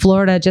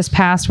Florida just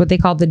passed what they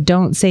call the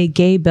Don't Say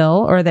Gay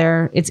bill, or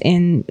it's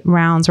in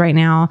rounds right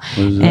now.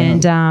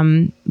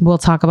 And we'll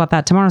talk about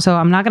that tomorrow. So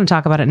I'm not going to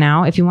talk about it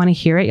now. If you want to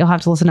hear it, you'll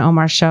have to listen to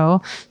Omar's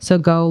show. So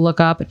go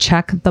look up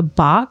Check the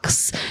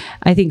Box.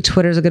 I think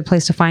Twitter's a good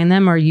place to find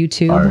them, or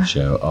YouTube. Our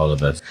show, all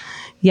of us.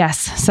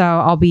 Yes. So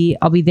I'll be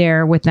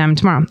there with them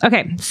tomorrow.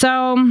 Okay.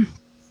 So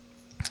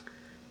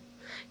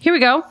here we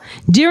go.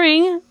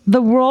 During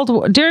World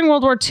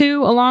War II,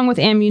 along with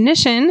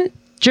ammunition,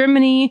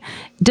 Germany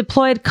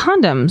deployed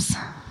condoms.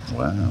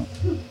 Wow.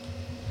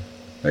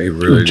 They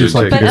really Just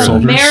did like take But the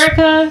soldiers?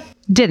 America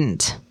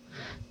didn't.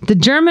 The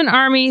German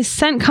army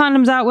sent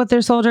condoms out with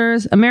their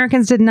soldiers.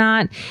 Americans did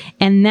not.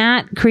 And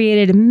that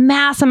created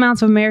mass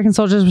amounts of American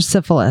soldiers with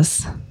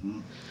syphilis.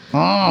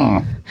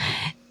 Oh.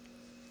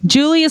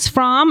 Julius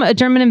Fromm, a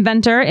German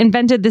inventor,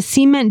 invented the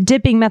cement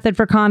dipping method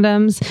for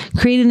condoms,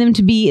 creating them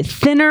to be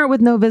thinner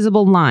with no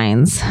visible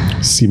lines.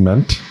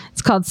 Cement?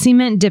 It's called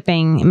cement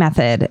dipping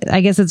method.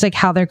 I guess it's like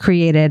how they're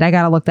created. I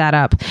got to look that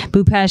up.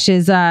 Bhupesh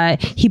is,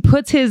 he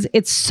puts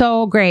it's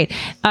so great.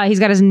 He's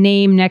got his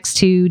name next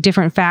to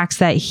different facts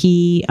that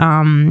he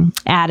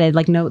added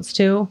like notes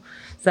to.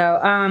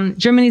 So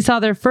Germany saw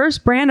their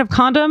first brand of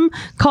condom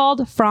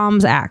called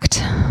Fromm's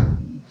Act.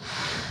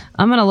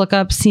 I'm going to look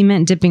up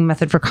cement dipping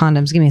method for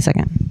condoms. Give me a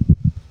second.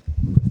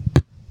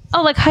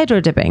 Oh, like hydro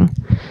dipping.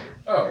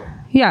 Oh.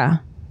 Yeah.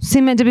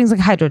 Cement dipping is like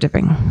hydro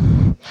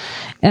dipping.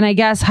 And I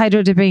guess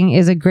hydro dipping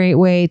is a great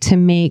way to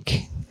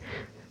make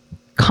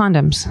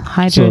condoms.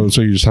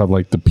 So you just have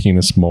like the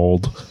penis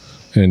mold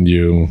and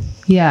you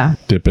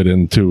dip it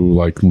into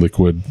like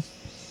liquid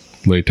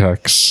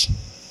latex.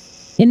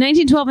 In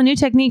 1912, a new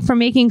technique for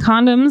making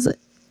condoms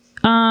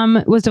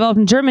was developed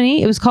in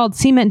Germany. It was called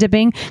cement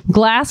dipping.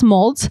 Glass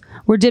molds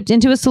were dipped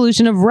into a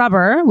solution of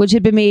rubber, which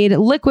had been made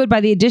liquid by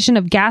the addition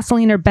of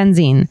gasoline or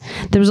benzene.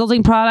 The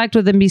resulting product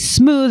would then be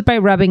smoothed by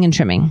rubbing and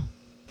trimming.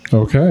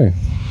 Okay.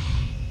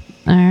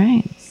 All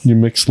right. You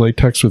mix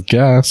latex with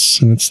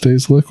gas and it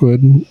stays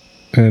liquid.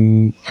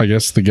 And I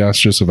guess the gas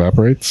just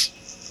evaporates.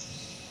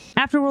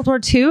 After World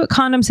War II,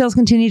 condom sales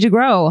continued to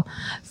grow.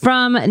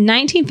 From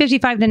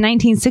 1955 to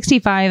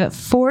 1965,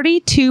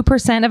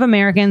 42% of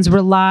Americans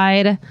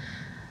relied...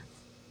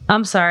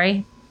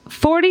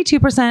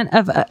 42%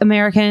 of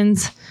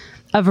Americans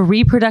of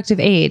reproductive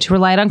age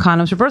relied on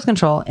condoms for birth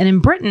control. And in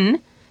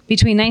Britain,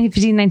 between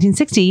 1950 and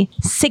 1960,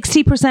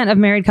 60% of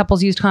married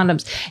couples used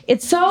condoms.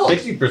 It's so...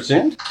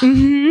 60%?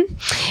 Mm-hmm.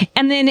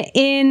 And then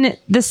in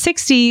the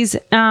 60s,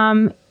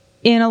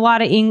 in a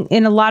lot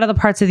of the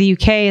parts of the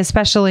UK,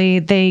 especially,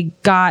 they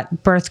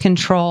got birth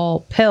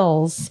control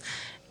pills,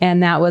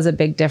 and that was a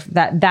big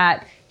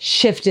that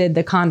shifted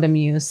the condom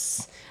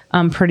use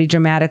pretty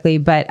dramatically.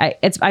 But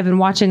I've been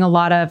watching a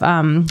lot of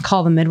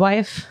Call the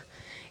Midwife,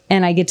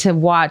 and I get to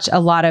watch a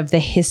lot of the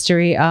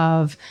history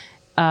of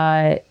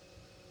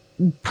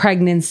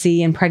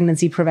pregnancy and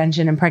pregnancy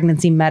prevention and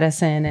pregnancy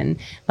medicine and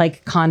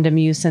like condom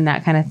use and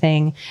that kind of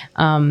thing,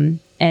 and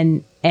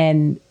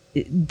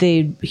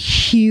the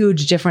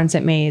huge difference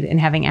it made in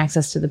having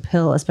access to the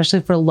pill, especially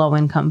for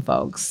low-income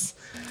folks.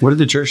 What did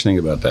the church think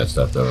about that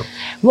stuff, though?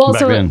 Well,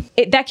 so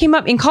that came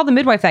up in Call the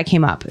Midwife. That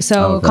came up.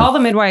 So Call the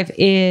Midwife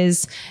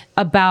is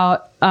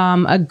about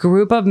a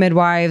group of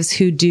midwives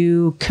who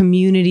do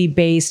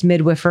community-based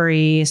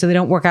midwifery. So they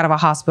don't work out of a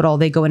hospital.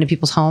 They go into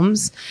people's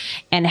homes,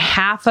 and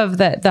half of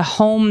the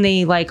home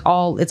it's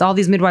all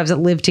these midwives that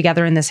live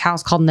together in this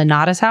house called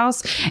Nonnatus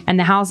House, and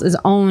the house is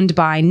owned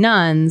by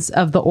nuns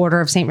of the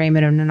Order of St.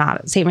 Raymond and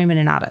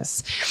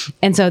Nonnatus.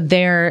 And so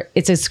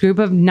it's this group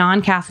of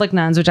non-Catholic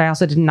nuns, which I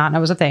also did not know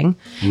was a thing.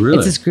 Really?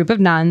 It's this group of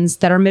nuns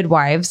that are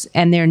midwives,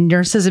 and they're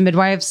nurses and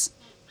midwives.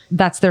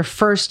 That's their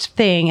first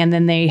thing. And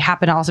then they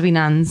happen to also be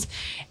nuns.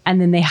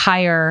 And then they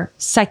hire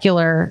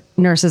secular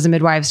nurses and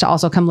midwives to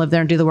also come live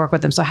there and do the work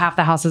with them. So half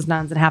the house is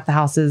nuns and half the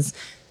house is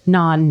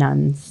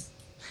non-nuns.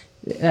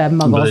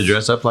 Muggles. Do they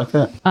dress up like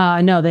that?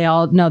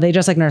 No, they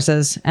dress like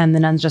nurses and the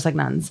nuns dress like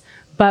nuns.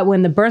 But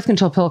when the birth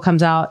control pill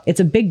comes out, it's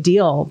a big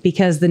deal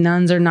because the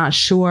nuns are not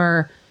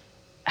sure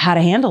how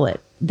to handle it.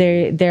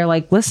 They're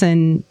like,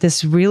 listen,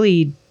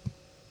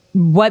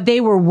 what they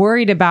were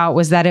worried about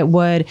was that it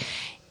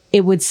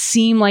would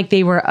seem like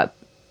they were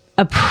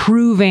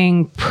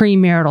approving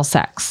premarital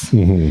sex.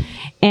 Mm-hmm.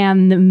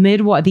 And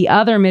the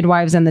other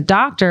midwives and the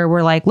doctor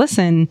were like,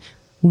 listen,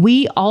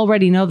 we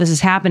already know this is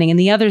happening. And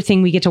the other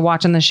thing we get to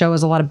watch on the show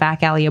is a lot of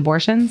back alley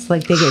abortions.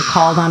 Like they get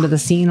called onto the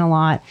scene a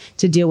lot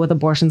to deal with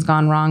abortions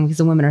gone wrong because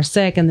the women are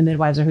sick, and the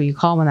midwives are who you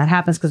call when that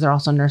happens because they're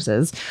also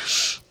nurses.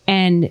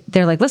 And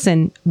they're like,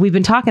 listen, we've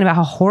been talking about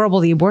how horrible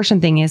the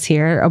abortion thing is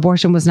here.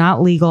 Abortion was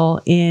not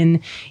legal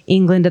in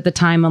England at the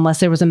time unless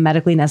there was a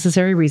medically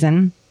necessary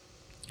reason.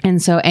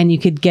 And you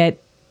could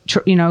get,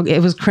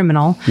 it was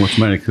criminal. What's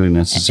medically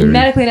necessary?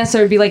 Medically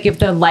necessary would be like if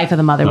the life of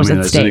the mother was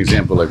at stake. That's an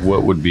example. Like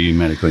what would be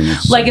medically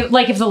necessary?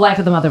 Like if the life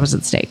of the mother was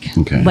at stake.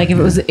 Okay. Like if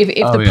it was if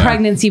the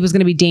pregnancy was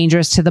going to be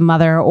dangerous to the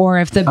mother, or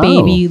if the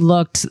baby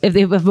looked if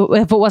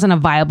it wasn't a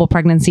viable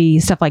pregnancy,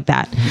 stuff like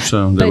that.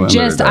 So,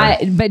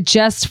 but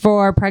just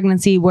for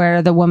pregnancy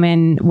where the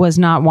woman was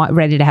not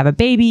ready to have a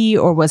baby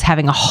or was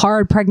having a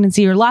hard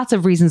pregnancy, or lots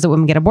of reasons that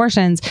women get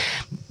abortions,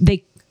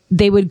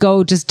 they would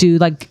go just do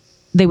like.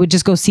 They would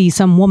just go see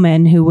some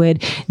woman who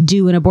would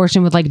do an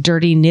abortion with like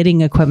dirty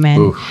knitting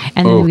equipment,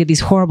 and then we get these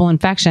horrible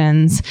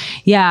infections.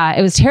 Yeah,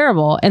 it was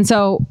terrible. And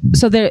so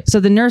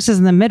the nurses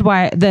and the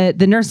midwife,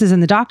 the nurses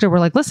and the doctor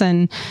were like,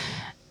 listen,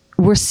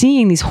 we're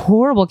seeing these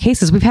horrible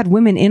cases. We've had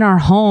women in our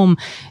home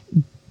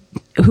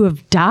who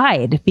have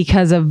died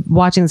because of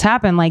watching this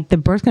happen. Like the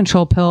birth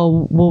control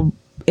pill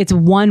it's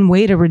one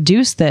way to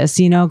reduce this,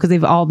 because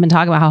they've all been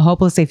talking about how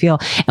hopeless they feel.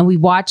 And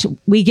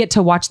we get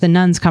to watch the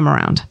nuns come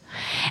around,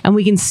 and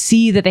we can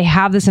see that they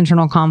have this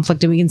internal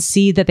conflict, and we can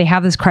see that they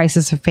have this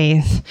crisis of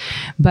faith.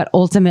 But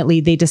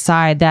ultimately they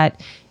decide that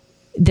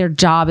their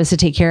job is to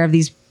take care of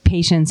these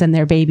patients and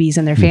their babies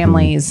and their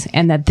families,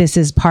 and that this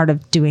is part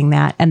of doing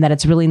that, and that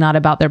it's really not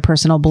about their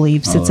personal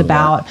beliefs. It's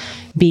about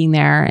being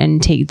there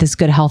and take this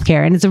good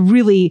healthcare. And it's a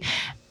really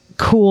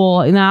cool,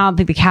 and I don't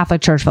think the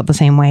Catholic Church felt the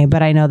same way,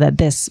 but I know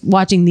that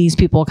watching these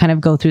people kind of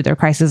go through their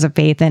crisis of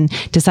faith and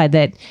decide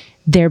that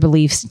their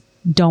beliefs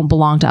don't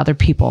belong to other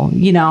people,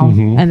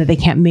 and that they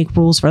can't make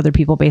rules for other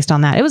people based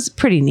on that. It was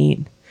pretty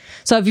neat.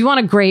 So if you want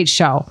a great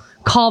show,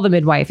 Call the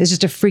Midwife. It's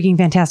just a freaking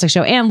fantastic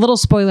show. And little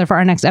spoiler for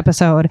our next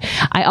episode,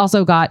 I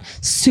also got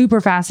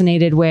super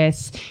fascinated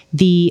with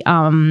the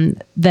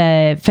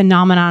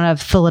phenomenon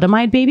of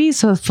thalidomide babies.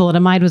 So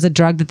thalidomide was a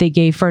drug that they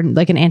gave for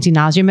like an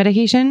anti-nausea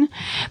medication,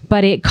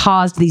 but it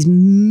caused these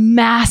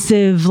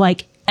massive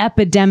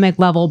epidemic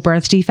level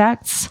birth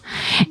defects.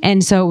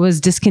 And so it was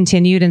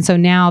discontinued. And so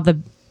now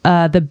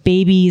the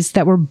babies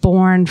that were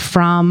born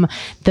from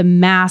the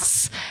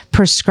mass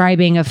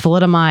prescribing of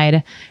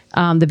thalidomide.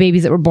 The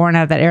babies that were born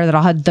out of that era that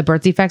all had the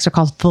birth defects are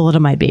called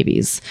thalidomide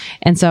babies.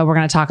 And so we're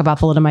going to talk about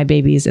thalidomide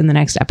babies in the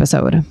next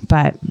episode.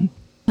 But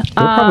they're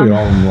probably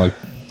all in like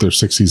their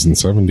 60s and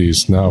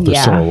 70s now if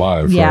they're still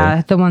alive. Yeah,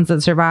 right? the ones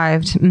that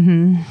survived.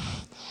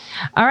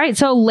 All right,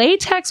 so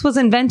latex was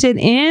invented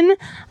in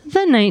the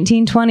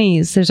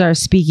 1920s. There's our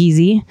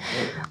speakeasy.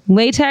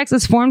 Latex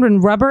is formed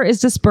when rubber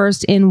is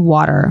dispersed in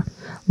water.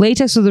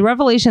 Latex was the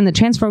revelation that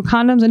transformed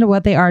condoms into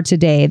what they are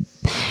today.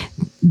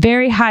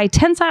 Very high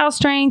tensile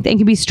strength and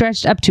can be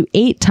stretched up to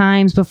 8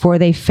 times before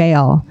they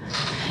fail.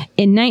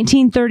 In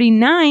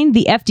 1939,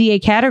 the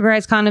FDA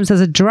categorized condoms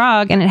as a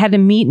drug and it had to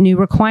meet new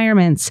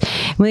requirements.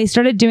 When they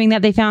started doing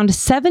that, they found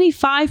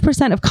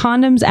 75% of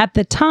condoms at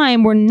the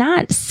time were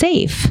not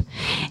safe.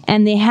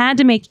 And they had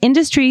to make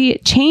industry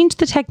change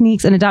the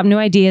techniques and adopt new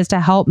ideas to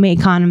help make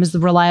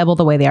condoms reliable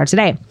the way they are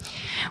today.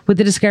 With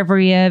the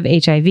discovery of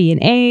HIV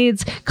and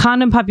AIDS,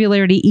 condom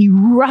popularity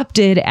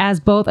erupted as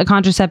both a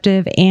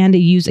contraceptive and a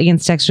use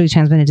against sexually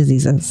transmitted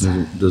diseases.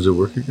 Does it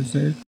work against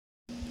AIDS?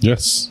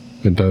 Yes,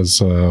 it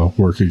does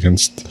work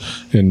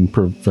in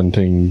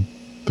preventing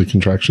the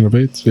contraction of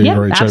AIDS or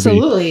HIV.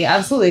 Absolutely.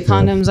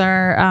 Condoms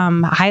are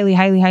highly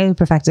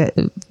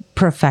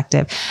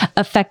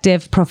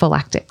effective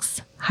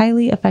prophylactics.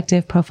 Highly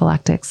effective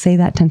prophylactics. Say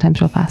that 10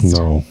 times real fast.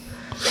 No.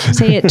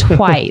 Say it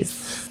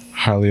twice.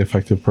 Highly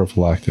effective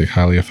prophylactic.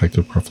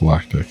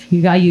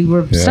 You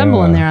were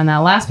stumbling there on that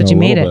last, but you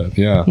made it.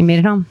 Yeah. You made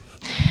it home.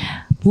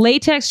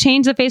 Latex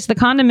changed the face of the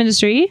condom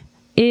industry.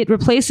 It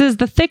replaces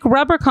the thick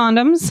rubber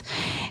condoms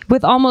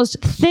with almost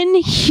thin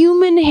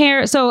human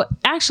hair. So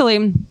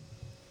actually,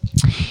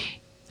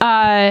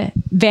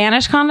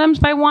 Vanish condoms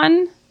by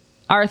one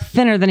are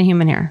thinner than a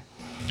human hair.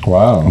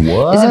 Wow.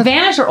 What? Is it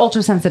Vanish or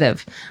ultra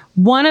sensitive?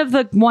 One of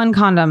the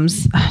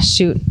condoms.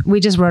 Shoot, we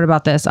just wrote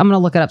about this. I'm gonna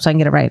look it up so I can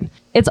get it right.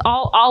 It's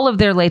all of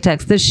their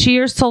latex. The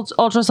sheer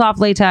ultra soft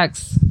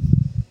latex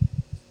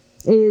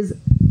is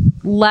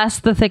less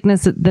than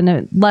thickness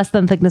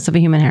of a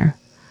human hair.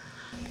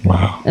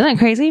 Wow. Isn't that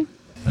crazy?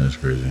 That's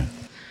crazy.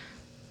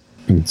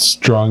 It's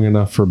strong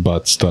enough for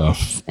butt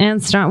stuff.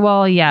 And strong.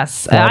 Well,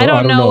 yes. I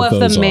don't know if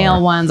those the male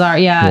are. ones are.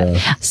 Yeah.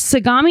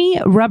 Sagami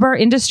Rubber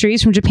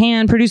Industries from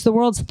Japan produced the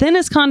world's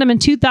thinnest condom in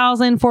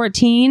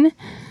 2014.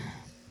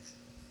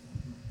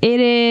 It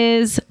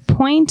is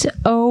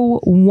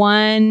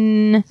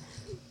 0.01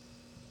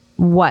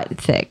 what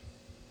thick?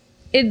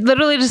 It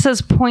literally just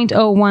says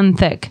 0.01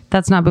 thick.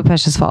 That's not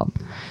Bupesh's fault.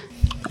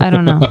 I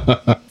don't know.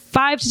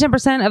 5 to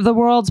 10% of the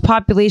world's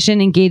population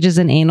engages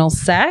in anal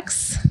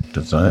sex.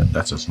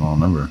 That's a small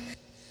number.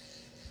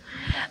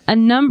 A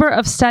number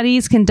of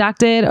studies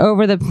conducted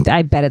over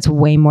I bet it's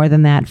way more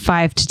than that.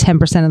 5 to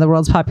 10% of the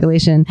world's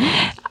population.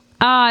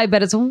 I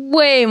bet it's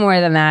way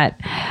more than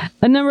that.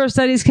 A number of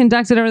studies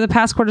conducted over the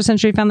past quarter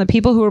century found that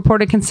people who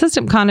reported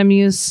consistent condom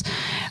use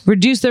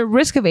reduced their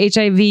risk of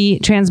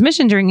HIV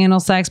transmission during anal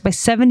sex by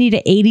 70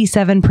 to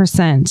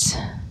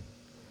 87%.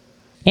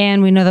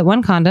 And we know that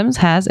one condoms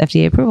has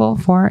FDA approval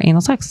for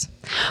anal sex.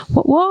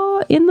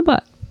 What in the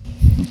butt?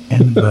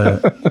 In the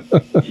butt.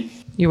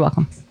 You're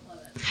welcome.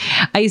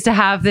 I used to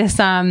have this,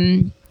 so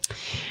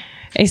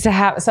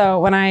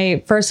when I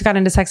first got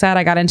into sex ed,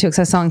 I got into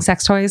selling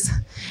sex toys.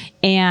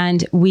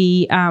 And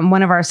we,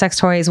 one of our sex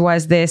toys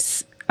was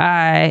this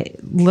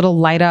little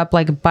light up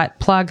like butt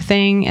plug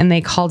thing. And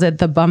they called it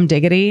the Bum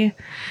Diggity.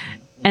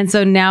 And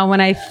so now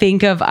when I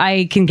think of,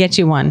 I can get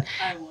you one.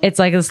 It's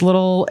like this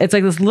little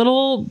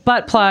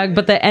butt plug,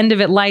 but the end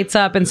of it lights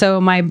up. And so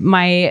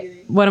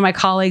one of my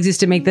colleagues used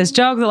to make this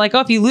joke that like,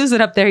 oh, if you lose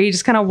it up there, you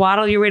just kind of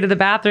waddle your way to the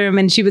bathroom.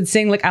 And she would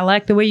sing like, I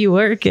like the way you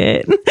work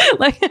it.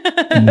 Like,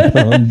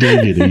 Bum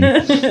diggity.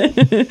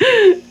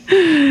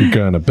 You're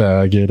gonna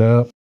bag it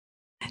up.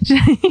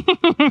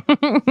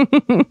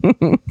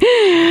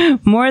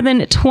 More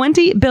than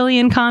 20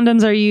 billion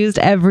condoms are used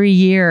every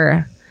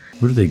year.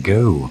 Where do they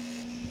go?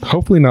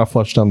 Hopefully not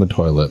flushed down the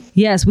toilet.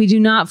 Yes, we do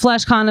not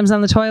flush condoms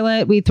on the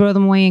toilet. We throw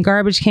them away in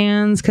garbage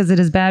cans because it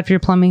is bad for your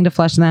plumbing to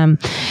flush them.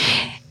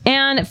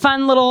 And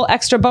fun little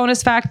extra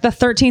bonus fact, the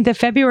 13th of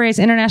February is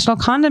International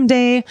Condom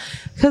Day,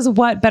 because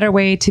what better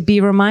way to be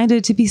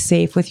reminded to be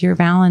safe with your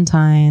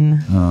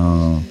Valentine?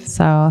 Oh.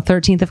 So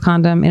 13th of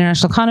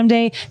International Condom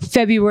Day.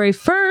 February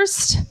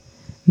 1st,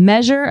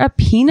 Measure a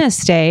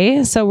Penis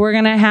Day. So we're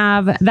going to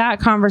have that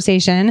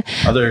conversation. I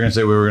thought you were going to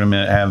say we were going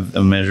to have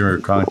a measure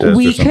contest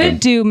We or something. could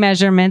do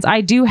measurements.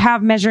 I do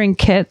have measuring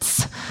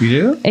kits. You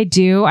do? I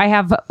do. I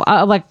have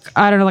like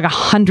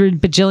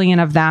 100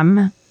 bajillion of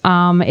them.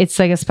 It's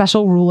like a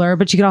special ruler,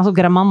 but you can also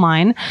get them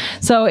online.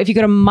 So if you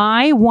go to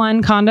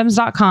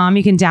myonecondoms.com,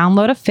 you can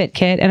download a fit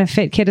kit, and a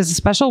fit kit is a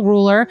special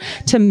ruler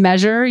to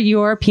measure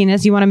your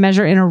penis. You want to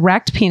measure an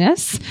erect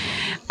penis.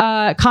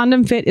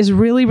 Condom fit is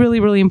really, really,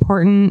 really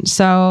important.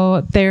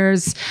 So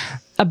there's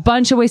a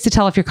bunch of ways to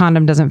tell if your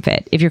condom doesn't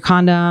fit. If your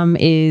condom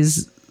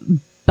is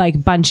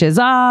like bunches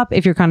up,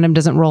 if your condom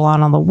doesn't roll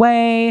on all the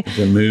way, If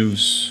it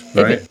moves,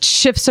 right? if it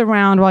shifts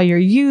around while you're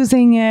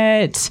using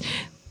it.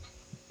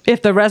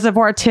 if the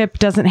reservoir tip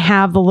doesn't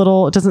have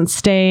it doesn't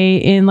stay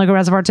in like a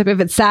reservoir tip, if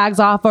it sags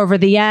off over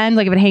the end,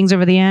 like if it hangs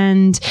over the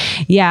end,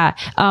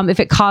 if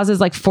it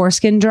causes like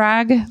foreskin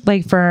drag,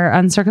 like for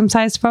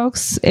uncircumcised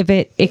folks, if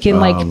it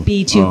can like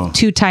be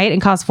too tight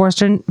and cause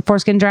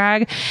foreskin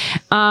drag.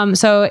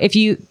 So if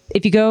you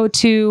go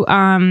to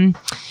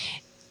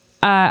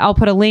I'll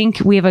put a link.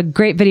 We have a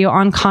great video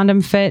on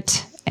Condom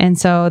Fit, and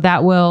so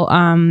that will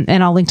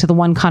and I'll link to the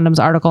One Condoms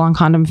article on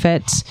Condom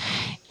Fit.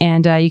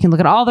 And you can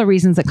look at all the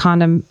reasons that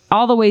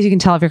all the ways you can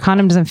tell if your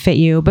condom doesn't fit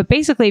you. But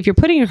basically, if you're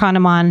putting your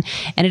condom on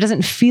and it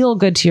doesn't feel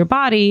good to your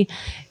body,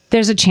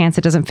 there's a chance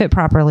it doesn't fit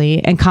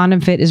properly. And Condom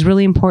Fit is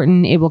really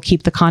important. It will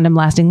keep the condom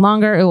lasting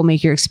longer. It will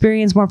make your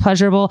experience more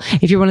pleasurable.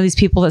 If you're one of these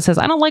people that says,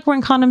 I don't like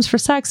wearing condoms for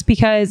sex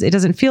because it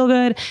doesn't feel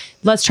good,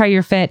 let's try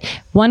your fit.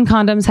 One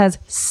Condoms has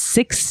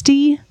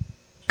 60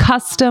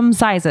 custom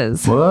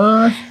sizes.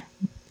 What?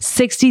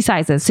 60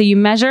 sizes. So you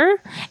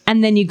measure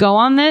and then you go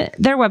on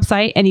their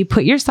website and you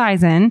put your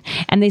size in,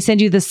 and they send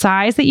you the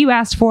size that you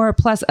asked for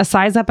plus a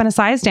size up and a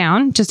size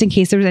down, just in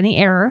case there's any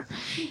error.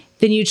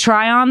 Then you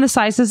try on the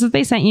sizes that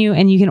they sent you,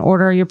 and you can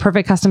order your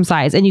perfect custom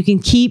size, and you can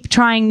keep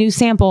trying new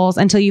samples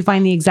until you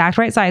find the exact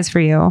right size for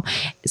you.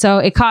 So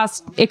it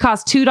costs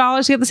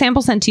 $2 to get the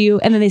sample sent to you,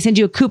 and then they send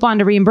you a coupon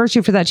to reimburse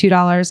you for that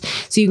 $2.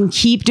 So you can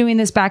keep doing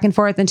this back and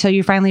forth until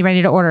you're finally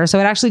ready to order. So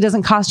it actually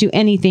doesn't cost you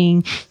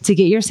anything to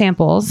get your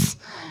samples.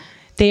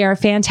 They are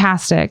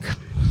fantastic.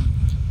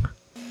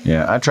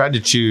 Yeah, I tried to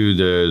chew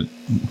the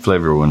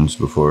flavor ones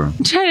before.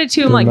 Try to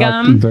chew them like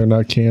gum. They're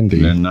not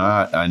candy. They're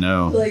not, I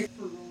know.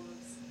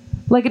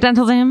 Like a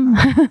dental dam.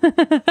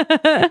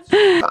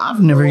 I've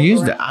never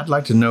used it. I'd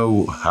like to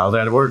know how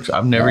that works.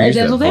 I've never used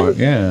that before.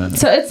 Yeah.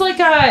 So it's like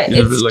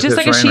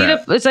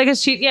a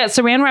sheet. Yeah,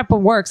 Saran wrap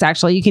works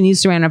actually. You can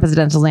use Saran wrap as a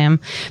dental dam,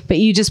 but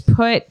you just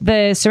put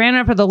the Saran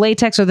wrap or the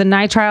latex or the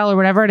nitrile or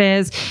whatever it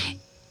is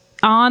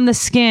on the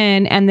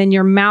skin, and then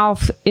your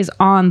mouth is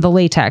on the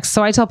latex.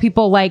 So I tell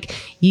people like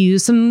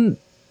use some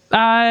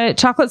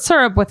chocolate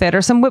syrup with it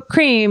or some whipped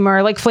cream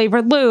or like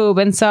flavored lube.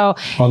 And so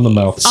on the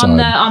mouth side.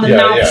 On the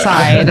mouth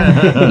side.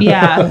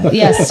 Yeah.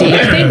 Yes, Steve.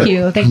 Thank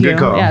you. Good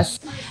call.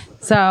 Yes.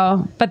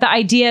 So, but the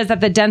idea is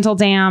that the dental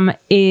dam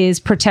is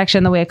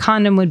protection the way a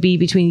condom would be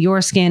between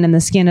your skin and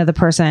the skin of the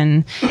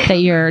person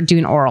that you're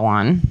doing oral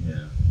on.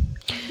 Yeah.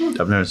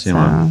 I've never seen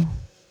one.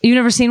 You've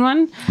never seen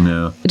one?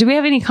 No. Do we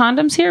have any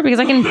condoms here? Because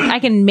I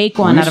can make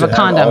one out of a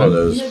condom. All of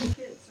those.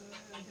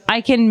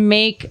 I can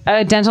make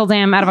a dental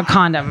dam out of a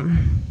condom.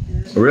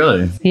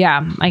 Really?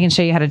 Yeah, I can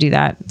show you how to do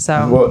that.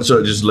 So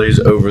it just lays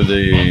over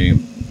the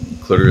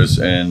clitoris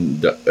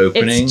and the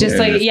opening? It's just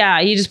like,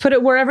 you just put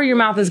it wherever your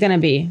mouth is going to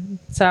be.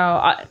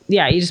 So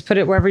you just put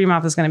it wherever your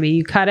mouth is going to be.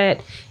 You cut it,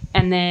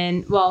 and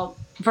then,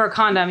 for a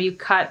condom, you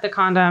cut the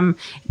condom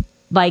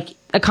like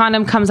a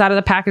condom comes out of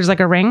the package like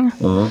a ring.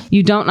 Uh-huh.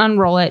 You don't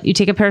unroll it. You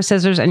take a pair of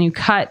scissors and you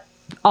cut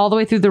all the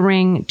way through the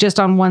ring just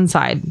on one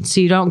side.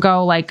 So you don't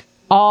go like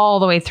all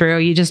the way through.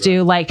 You just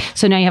do like,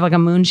 so now you have like a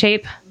moon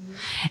shape,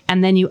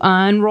 and then you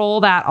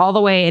unroll that all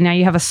the way, and now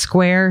you have a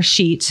square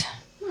sheet,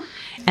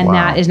 and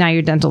that is now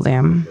your dental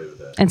dam.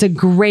 And it's a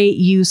great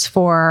use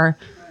for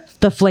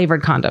the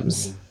flavored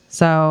condoms.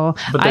 So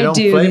but they don't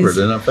flavor.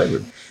 They're not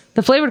flavored.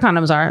 The flavored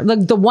condoms are.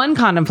 The One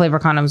Condom flavor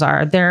condoms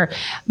are.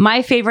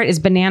 My favorite is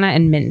banana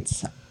and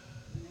mint.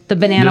 The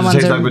banana ones.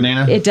 Does it taste like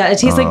banana? It does. It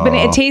tastes like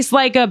banana. It tastes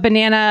like a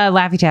banana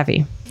Laffy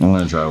Taffy. I'm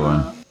gonna try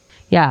one.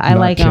 Yeah, I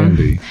like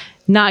them.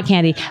 Not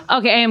candy.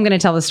 Okay, I am going to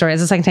tell the story.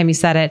 It's the second time you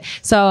said it.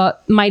 So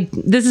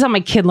this is how my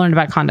kid learned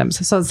about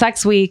condoms. So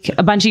Sex Week,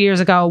 a bunch of years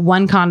ago,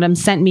 One Condom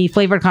sent me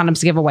flavored condoms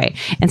to give away.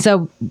 And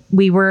so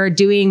we were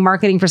doing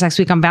marketing for Sex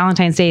Week on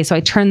Valentine's Day. So I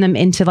turned them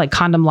into like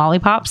condom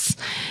lollipops.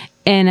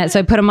 And so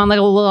I put them on like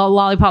a little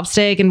lollipop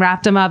stick and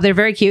wrapped them up. They're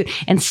very cute.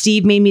 And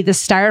Steve made me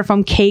this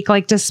styrofoam cake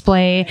like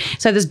display.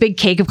 So I had this big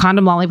cake of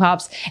condom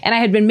lollipops. And I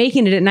had been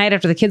making it at night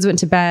after the kids went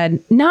to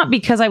bed. Not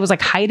because I was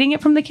like hiding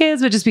it from the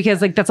kids, but just because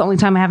like that's the only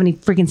time I have any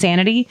freaking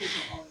sanity.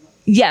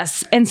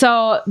 Yes. And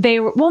so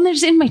they're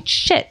just in my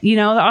shit,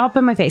 they're all up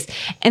in my face.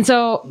 And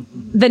so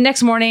the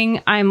next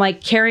morning I'm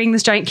like carrying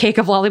this giant cake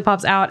of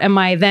lollipops out. And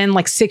my then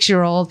like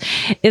 6-year-old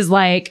is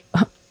like,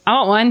 I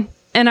want one.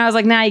 And I was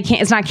like, nah, you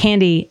can't, it's not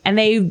candy. And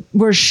they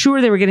were sure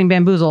they were getting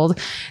bamboozled.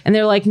 And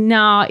they're like,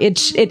 no,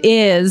 it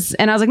is.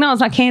 And I was like, no, it's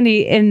not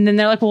candy. And then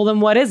they're like, well, then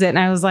what is it? And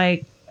I was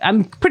like,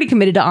 I'm pretty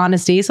committed to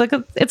honesty. So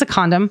like, it's a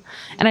condom.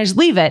 And I just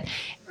leave it.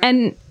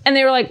 And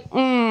they were like,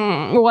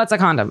 well, what's a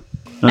condom?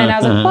 And I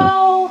was like,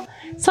 well,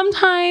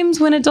 sometimes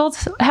when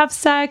adults have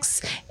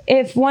sex,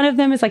 if one of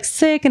them is like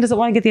sick and doesn't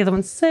want to get the other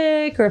one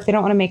sick, or if they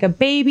don't want to make a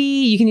baby,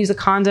 you can use a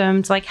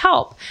condom to like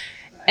help.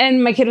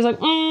 And my kid was like,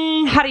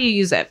 how do you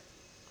use it?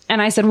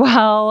 And I said,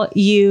 well,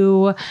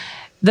 you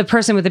the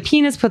person with the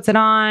penis puts it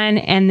on,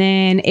 and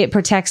then it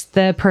protects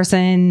the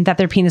person that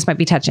their penis might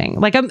be touching.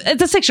 Like,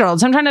 it's a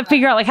 6-year-old, so I'm trying to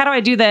figure out, like, how do I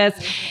do this?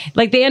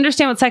 Like, they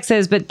understand what sex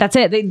is, but that's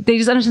it. They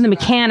just understand the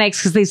mechanics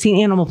because they've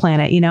seen Animal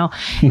Planet, you know?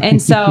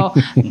 And so,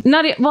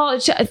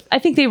 I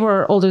think they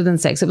were older than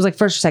 6. It was like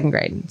 1st or 2nd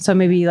grade, so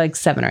maybe like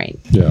 7 or 8.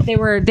 Yeah. They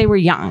were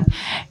young.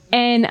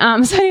 And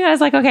so anyway, I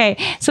was like, okay.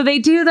 So they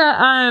do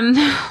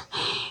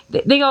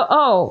they go,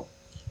 oh,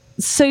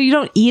 so you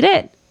don't eat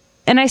it?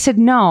 And I said,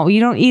 no, you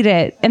don't eat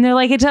it. And they're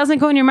like, it doesn't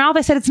go in your mouth.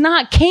 I said, it's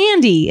not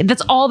candy.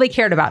 That's all they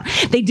cared about.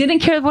 They didn't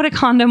care what a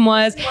condom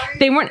was.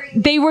 They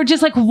were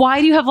just like, why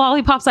do you have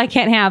lollipops I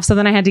can't have? So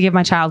then I had to give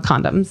my child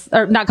condoms,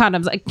 or not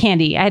condoms, like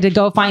candy. I had to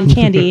go find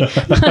candy. I'm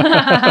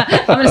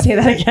going to say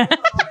that again.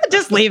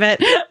 Just leave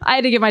it. I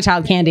had to give my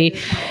child candy.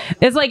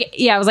 It's like,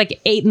 it was like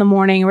 8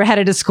 a.m. We're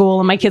headed to school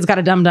and my kid's got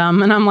a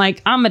dum-dum. And I'm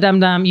like, I'm a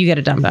dum-dum. You get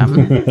a dum-dum.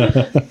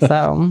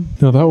 So.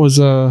 No, that was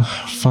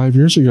 5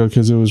 years ago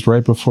because it was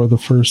right before the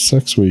first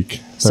sex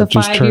week. So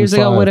 5 years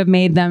ago would have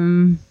made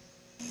them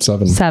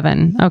 7.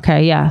 7.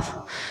 Okay, yeah.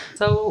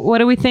 So what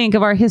do we think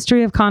of our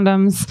history of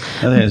condoms?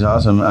 I think it's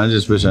awesome. I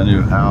just wish I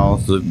knew how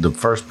the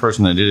first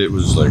person that did it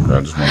was like,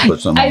 I just want to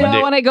put something on my dick.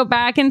 I want to go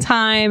back in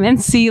time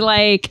and see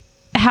like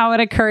how it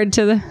occurred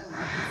to the...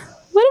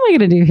 What am I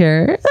going to do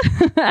here?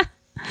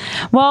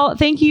 Well,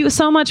 thank you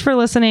so much for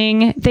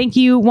listening. Thank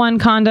you, One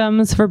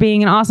Condoms, for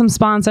being an awesome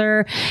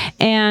sponsor.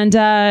 And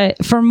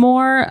for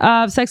more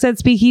of Sex Ed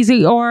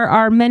Speakeasy or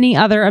our many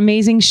other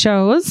amazing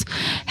shows,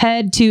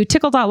 head to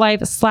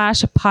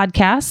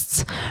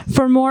tickle.life/podcasts.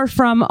 For more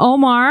from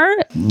Omar,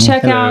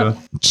 check out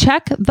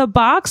Check the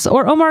Box.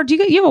 Or Omar,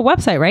 you have a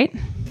website, right?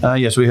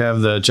 Yes, we have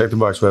the Check the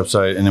Box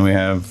website, and then we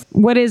have...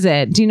 What is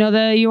it? Do you know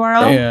the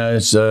URL? Yeah,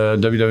 it's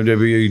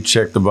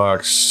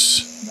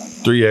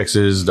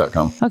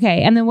www.checkthebox3x's.com.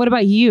 Okay, and then what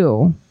about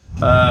you?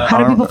 How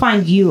do people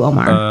find you,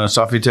 Omar?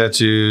 Sophie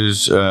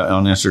Tattoos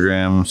on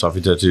Instagram,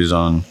 Sophie Tattoos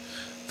on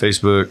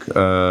Facebook.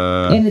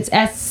 And it's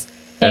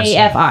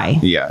SAFI.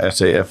 Yeah,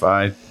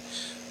 SAFI.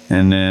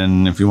 And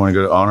then if you want to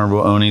go to Honorable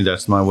Oni,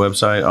 that's my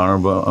website,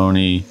 Honorable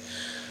Oni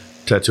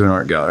Tattoo and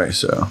Art Gallery.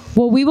 So,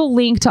 well, we will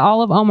link to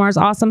all of Omar's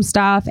awesome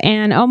stuff.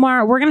 And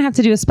Omar, we're gonna have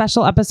to do a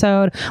special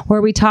episode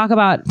where we talk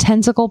about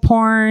tentacle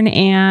porn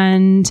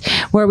and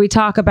where we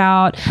talk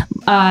about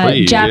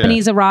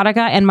Japanese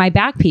erotica and my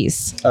back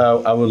piece.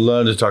 I would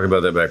love to talk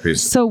about that back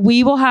piece. So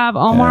we will have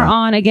Omar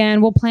on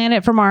again. We'll plan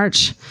it for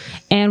March,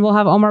 and we'll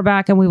have Omar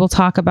back, and we will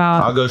talk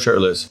about. I'll go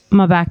shirtless.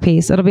 My back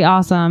piece. It'll be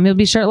awesome. You'll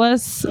be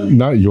shirtless.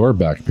 Not your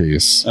back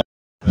piece.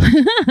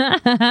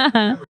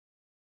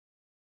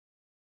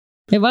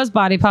 It was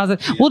body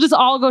positive. We'll just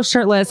all go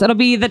shirtless. It'll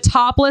be the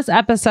topless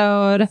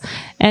episode,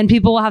 and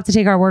people will have to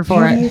take our word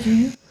for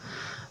it.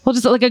 We'll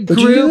just like a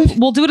group.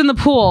 We'll do it in the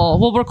pool.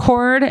 We'll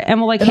record and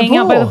we'll like hang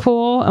out by the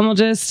pool, and we'll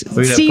just.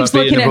 Steve's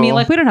looking at me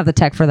like we don't have the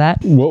tech for that.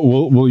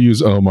 We'll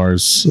use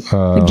Omar's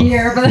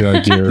gear.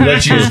 Gear.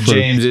 Let's use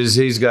James's.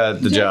 He's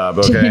got the job.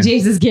 Okay.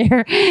 James's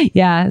gear.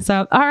 Yeah.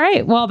 So all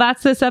right. Well,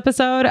 that's this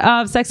episode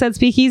of Sex Ed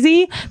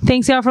Speakeasy.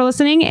 Thanks y'all for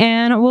listening,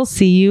 and we'll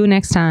see you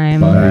next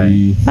time.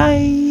 Bye.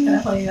 Bye. Can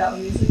I play that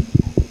music?